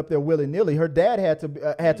just coming up there willy nilly. Her dad had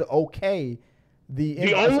to okay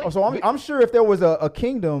I'm sure if there was a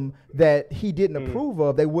kingdom that he didn't approve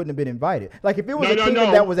of, they wouldn't have been invited. Like if it was a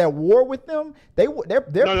kingdom that was at war with them, their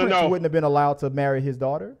prince wouldn't have been allowed to marry his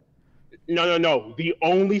daughter. No. The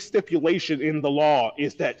only stipulation in the law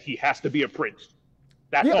is that he has to be a prince.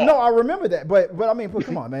 That's all. No, I remember that, but I mean,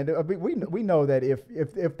 come on, man. We know that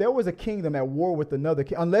if there was a kingdom at war with another,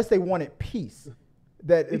 unless they wanted peace,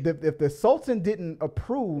 that if the Sultan didn't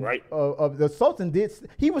approve of the Sultan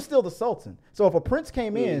he was still the Sultan. So if a prince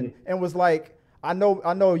came in and was like, I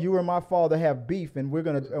know you and my father have beef, and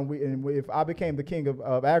if I became the king of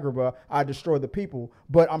Agrabah, I destroy the people,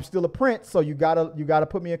 but I'm still a prince, so you gotta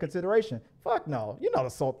put me in consideration. Fuck no, the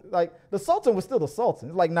Sultan. Like the Sultan was still the Sultan.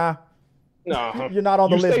 It's like nah, no, you're not on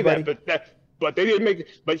the list, buddy. But they didn't make it.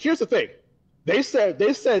 But here's the thing, they said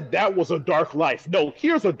that was a dark life. No,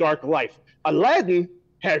 here's a dark life. Aladdin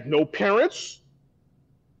had no parents.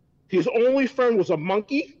 His only friend was a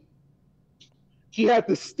monkey. He had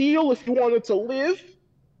to steal if he wanted to live.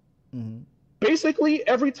 Mm-hmm. Basically,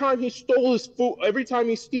 every time he steals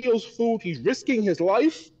food, he's risking his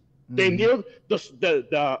life. Mm-hmm. They knew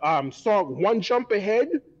the song "One Jump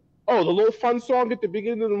Ahead." Oh, the little fun song at the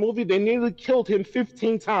beginning of the movie. They nearly killed him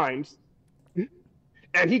 15 times,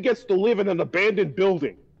 and he gets to live in an abandoned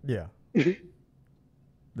building. Yeah.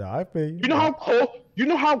 No, I feel you. You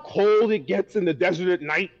know how cold it gets in the desert at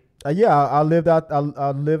night? Yeah, I lived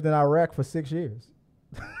in Iraq for 6 years.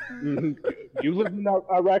 Mm-hmm. You lived in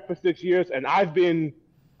Iraq for 6 years, and I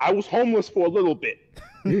was homeless for a little bit.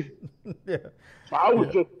 Yeah. I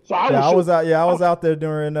was out there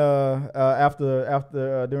during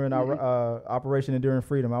during our Operation Enduring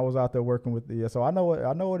Freedom. I was out there working with so I know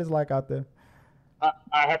what it's like out there.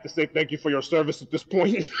 I have to say thank you for your service at this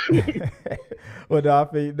point. Well, no, I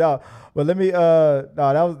feel you. No, but let me. That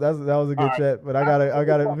was a good chat. But I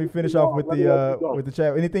gotta. Let me finish off with the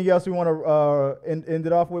chat. Anything else we want to end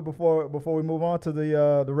it off with before we move on to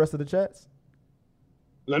the rest of the chats?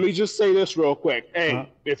 Let me just say this real quick. Hey,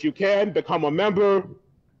 if you can become a member,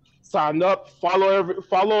 sign up, follow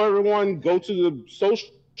everyone, go to the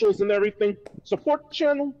socials and everything. Support the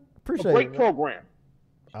channel. Appreciate it. Great program.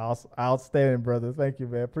 Outstanding, brother. Thank you,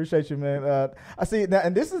 man. Appreciate you, man. I see now,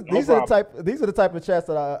 and these are the type of chats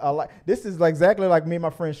that I like. This is exactly like me and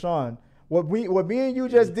my friend Sean. What me and you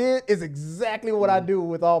just did is exactly what I do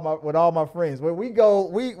with all my friends. Where we go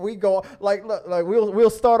like we'll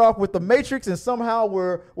start off with the Matrix, and somehow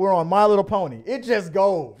we're on My Little Pony. It just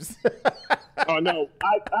goes. Oh no,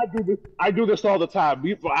 I do this all the time.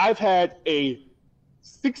 I've had a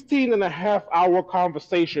 16.5 hour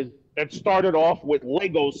conversation that started off with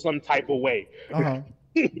Legos some type of way. Uh-huh.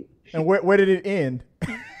 And where did it end?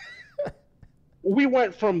 We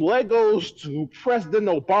went from Legos to President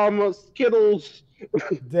Obama, Skittles.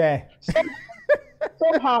 Dang.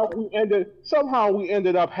 Somehow we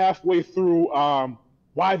ended up halfway through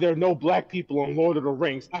why there are no black people on Lord of the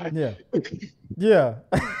Rings. Yeah.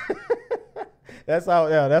 That's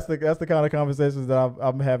the kind of conversations that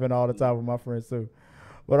I'm having all the time with my friends too.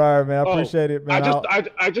 But all right, man, I appreciate it, man. I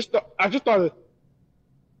just thought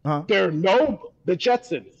there are the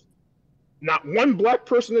Jetsons. Not one black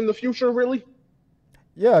person in the future, really.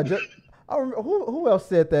 Yeah, I remember, who else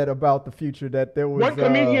said that about the future? That there was one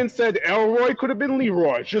comedian said Elroy could have been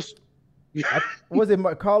Leroy. Was it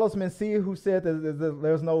Carlos Mencia who said that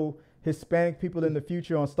there's no Hispanic people in the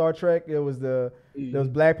future on Star Trek? There was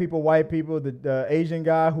black people, white people, the Asian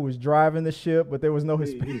guy who was driving the ship, but there was no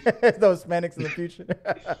Hispanics in the future.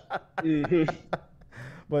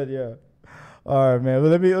 But yeah. All right, man.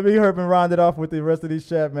 Well, let me hurry and round it off with the rest of these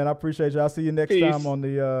chat, man. I appreciate you. I'll see you next time on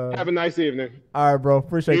the. Have a nice evening. All right, bro.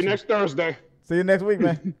 Appreciate you. See you next Thursday. See you next week,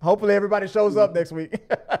 man. Hopefully everybody shows up next week.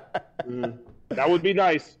 That would be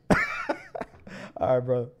nice. All right,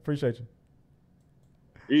 brother. Appreciate you.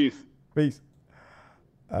 Peace.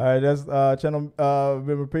 All right, that's channel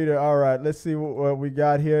member Peter. All right, let's see what we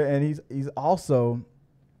got here, and he's also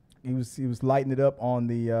he was lighting it up on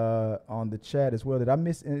the chat as well. Did I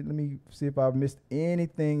miss? Let me see if I missed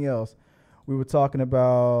anything else. We were talking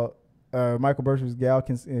about Michael Birch's gal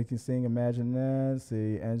can sing. Imagine that. Let's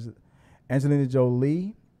see, Angelina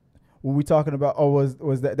Jolie. Were we talking about? Oh, was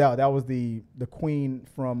that was the queen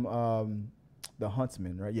from The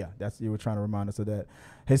Huntsman, right? Yeah, that's you were trying to remind us of that.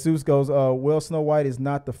 Jesus goes, well, Snow White is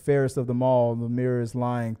not the fairest of them all. The mirror is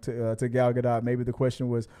lying to Gal Gadot. Maybe the question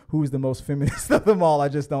was, who's the most feminist of them all? I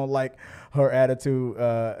just don't like her attitude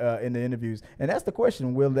in the interviews. And that's the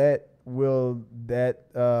question. Will that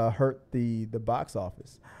hurt the box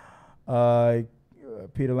office?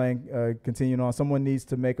 Peter Lang continuing on. Someone needs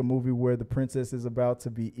to make a movie where the princess is about to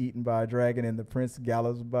be eaten by a dragon and the prince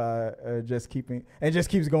gallows by just keeps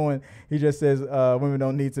going. He just says women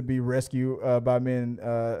don't need to be rescued by men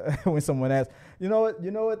when someone asks. You know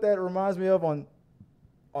what that reminds me of on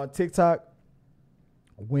TikTok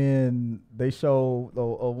when they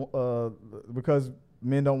show because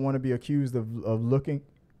men don't want to be accused of looking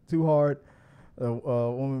too hard. A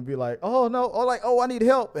woman would be like, "Oh no!" or like, "Oh, I need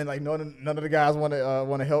help," and like none of the guys want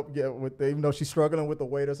to help get with even though she's struggling with the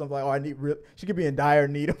weight or something. Like, "Oh, I need she could be in dire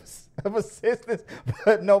need of assistance,"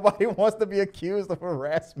 but nobody wants to be accused of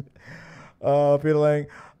harassment. Peter Lang,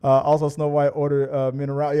 also Snow White ordered men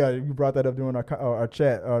around. Yeah, you brought that up during our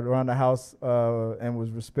chat around the house and was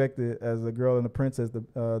respected as a girl and the princess.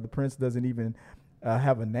 The prince doesn't even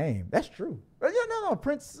have a name. That's true. Yeah, no,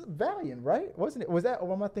 Prince Valiant, right? Wasn't it? Was that?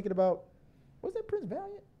 Or am I thinking about? Was that Prince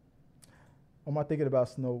Valiant? Or am I thinking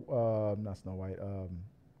about not Snow White,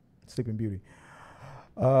 Sleeping Beauty?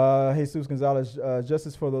 Jesus Gonzalez,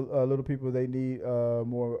 justice for the little people. They need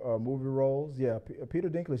more movie roles. Yeah, Peter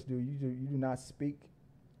Dinklage, you do not speak.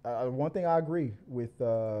 One thing I agree with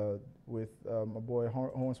my boy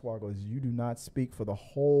Hornswoggle is you do not speak for the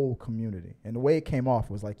whole community. And the way it came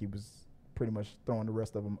off was like he was pretty much throwing the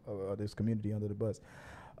rest of them, this community under the bus.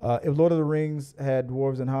 If Lord of the Rings had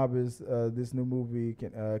dwarves and hobbits, this new movie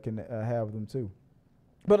can have them too.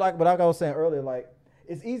 But like I was saying earlier, like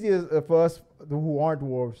it's easier for us who aren't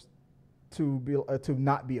dwarves to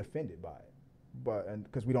not be offended by it,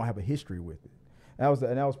 because we don't have a history with it. And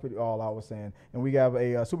that was pretty all I was saying. And we have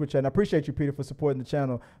a super chat. And I appreciate you, Peter, for supporting the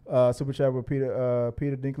channel. Super chat with Peter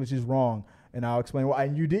Dinklage is wrong, and I'll explain why.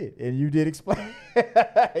 And you did explain.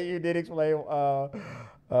 You did explain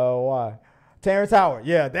why. Terrence Howard,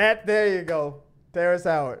 yeah, there you go. Terrence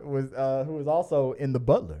Howard was who was also in The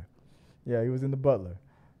Butler. Yeah, he was in The Butler.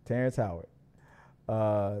 Terrence Howard.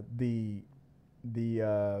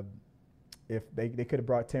 If they could have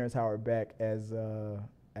brought Terrence Howard back as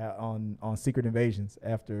on Secret Invasions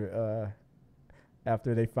after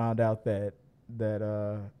they found out that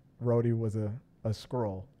Rhodey was a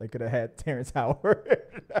Skrull. They could have had Terrence Howard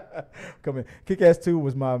come in. Kick-Ass 2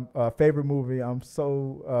 was my favorite movie. I'm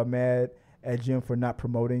so mad at Jim for not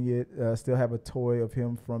promoting it. Still have a toy of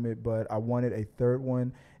him from it, but I wanted a third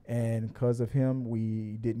one, and because of him,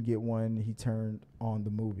 we didn't get one. He turned on the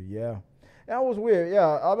movie. Yeah, that was weird.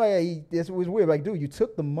 Yeah, I'm like, this was weird. Like, dude, you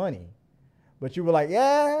took the money, but you were like,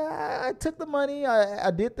 yeah, I took the money. I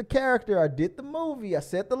did the character. I did the movie. I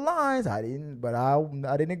said the lines. I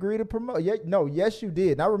didn't agree to promote. Yeah, no, yes, you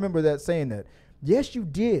did. And I remember saying that. Yes, you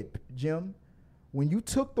did, Jim. When you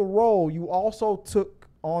took the role, you also took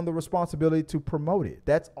on the responsibility to promote it.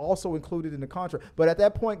 That's also included in the contract. But at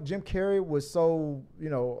that point, Jim Carrey was so,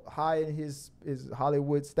 high in his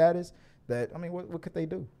Hollywood status that, I mean, what could they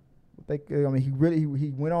do?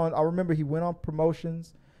 He went on, I remember he went on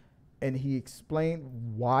promotions and he explained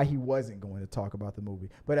why he wasn't going to talk about the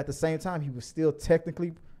movie. But at the same time, he still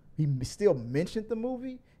mentioned the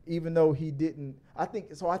movie, even though he didn't, I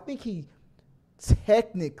think he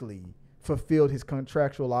technically fulfilled his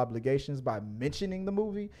contractual obligations by mentioning the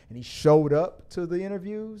movie, and he showed up to the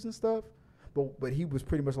interviews and stuff. But he was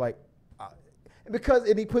pretty much like, because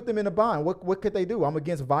he put them in a bind. What could they do? I'm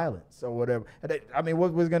against violence or whatever. And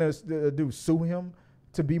what was going to do? Sue him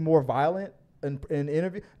to be more violent in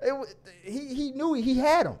interview? He knew he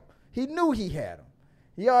had him. He knew he had him.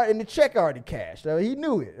 And the check already cashed. He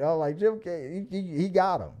knew it. I was like, Jim, he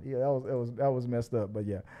got him. Yeah, that was messed up. But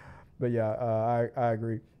yeah, I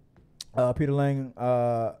agree. Peter Lang,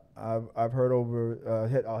 I've heard over. I'll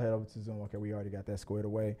head over to Zoom. Okay, we already got that squared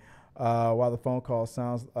away. While the phone call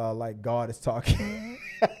sounds like God is talking.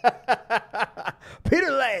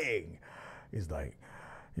 Peter Lang he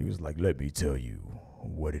was like, let me tell you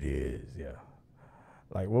what it is. Yeah,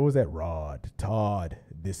 like what was that? Todd,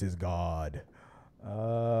 this is God.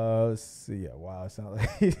 let's see. Yeah, wow, it sounds like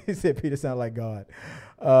he said Peter sounded like God.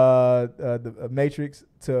 The Matrix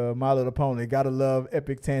to My Little Pony. Gotta love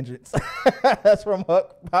epic tangents. That's from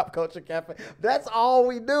Huck Pop Culture Cafe. That's all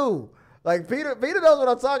we do. Like Peter knows what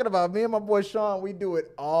I'm talking about. Me and my boy Sean, we do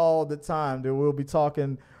it all the time. Dude, we'll be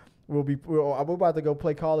talking. We're about to go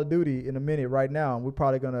play Call of Duty in a minute right now, and we're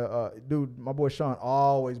probably gonna. Dude, my boy Sean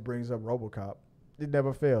always brings up RoboCop. It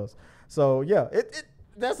never fails. So yeah,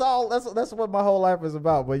 that's all. That's what my whole life is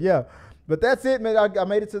about. But yeah, but that's it, man. I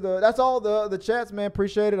made it to that's all the chats, man.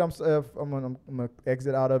 Appreciate it. I'm gonna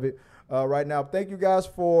exit out of it right now. Thank you guys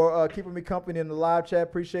for keeping me company in the live chat.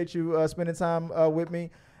 Appreciate you spending time with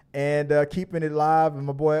me and keeping it live, and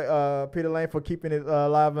my boy Peter Lane for keeping it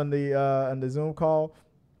live on the Zoom call.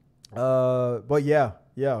 But yeah,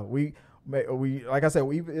 we like I said,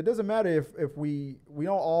 it doesn't matter if we don't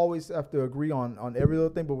always have to agree on every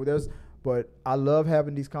little thing, but I love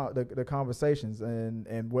having these the conversations,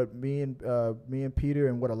 and what me and Peter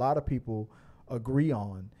and what a lot of people agree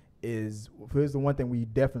on is, here's the one thing we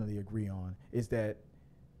definitely agree on, is that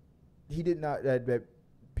he did not that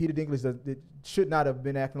Peter Dinklage should not have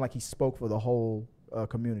been acting like he spoke for the whole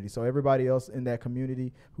community. So everybody else in that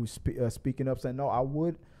community who's speaking up, saying no, I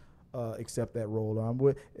would accept that role, or I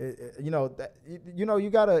would, you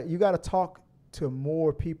gotta talk to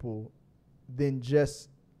more people than just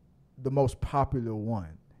the most popular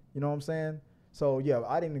one. You know what I'm saying? So yeah,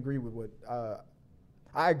 I didn't agree with what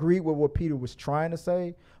I agreed with what Peter was trying to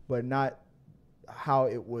say, but not how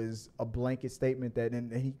it was a blanket statement that,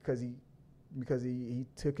 and because he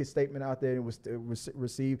took his statement out there and it was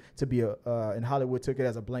received to be in Hollywood took it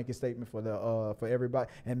as a blanket statement for everybody,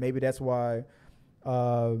 and maybe that's why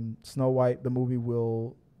Snow White the movie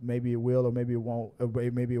will or maybe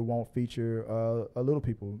it won't feature a little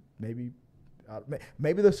people. Maybe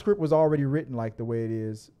the script was already written like the way it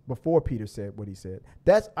is before Peter said what he said.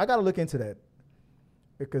 I got to look into that,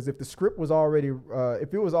 because if the script was already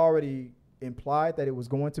if it was already implied that it was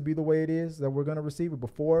going to be the way it is that we're going to receive it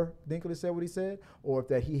before Dinklage said what he said, or if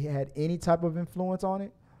that he had any type of influence on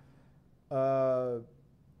it,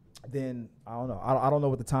 then I don't know. I don't know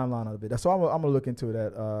what the timeline of it is. So I'm gonna look into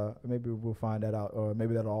that. Maybe we'll find that out, or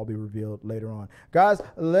maybe that'll all be revealed later on. Guys,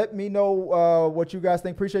 let me know what you guys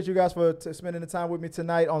think. Appreciate you guys for spending the time with me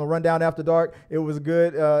tonight on the Rundown After Dark. It was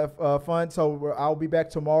good, fun. So I'll be back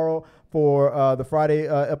tomorrow for the Friday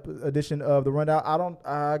edition of the Rundown.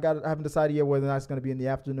 I haven't decided yet whether or not it's going to be in the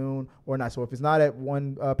afternoon or not. So if it's not at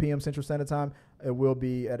 1 p.m. Central Standard Time, it will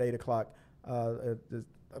be at 8 o'clock.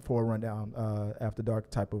 For a Rundown After Dark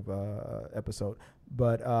type of episode.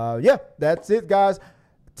 But yeah, that's it, guys.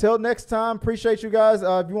 Till next time, appreciate you guys.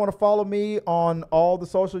 If you want to follow me on all the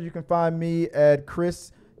socials, you can find me at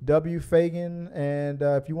Chris W. Fagan. And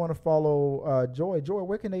if you want to follow Joy,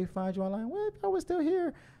 where can they find you online? Well, if I was still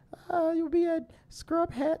here, you'll be at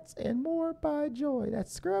Scrub Hats and More by Joy.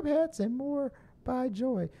 That's Scrub Hats and More by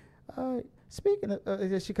Joy. Speaking of,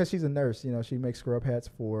 because she's a nurse, she makes scrub hats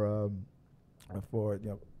for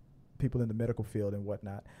people in the medical field and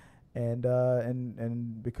whatnot, and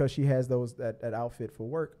because she has that outfit for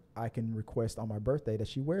work, I can request on my birthday that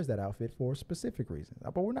she wears that outfit for a specific reason.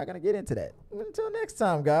 But we're not going to get into that. Until next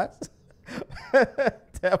time, guys.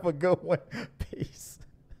 Have a good one. Peace.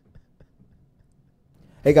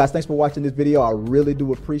 Hey guys, thanks for watching this video. I really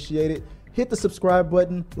do appreciate it. Hit the subscribe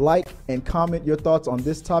button, like, and comment your thoughts on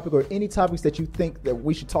this topic or any topics that you think that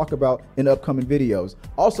we should talk about in upcoming videos.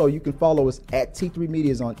 Also, you can follow us at T3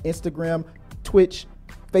 Medias on Instagram, Twitch,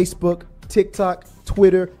 Facebook, TikTok,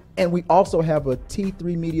 Twitter, and we also have a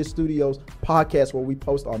T3 Media Studios podcast where we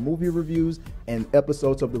post our movie reviews and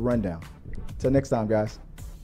episodes of The Rundown. Till next time, guys.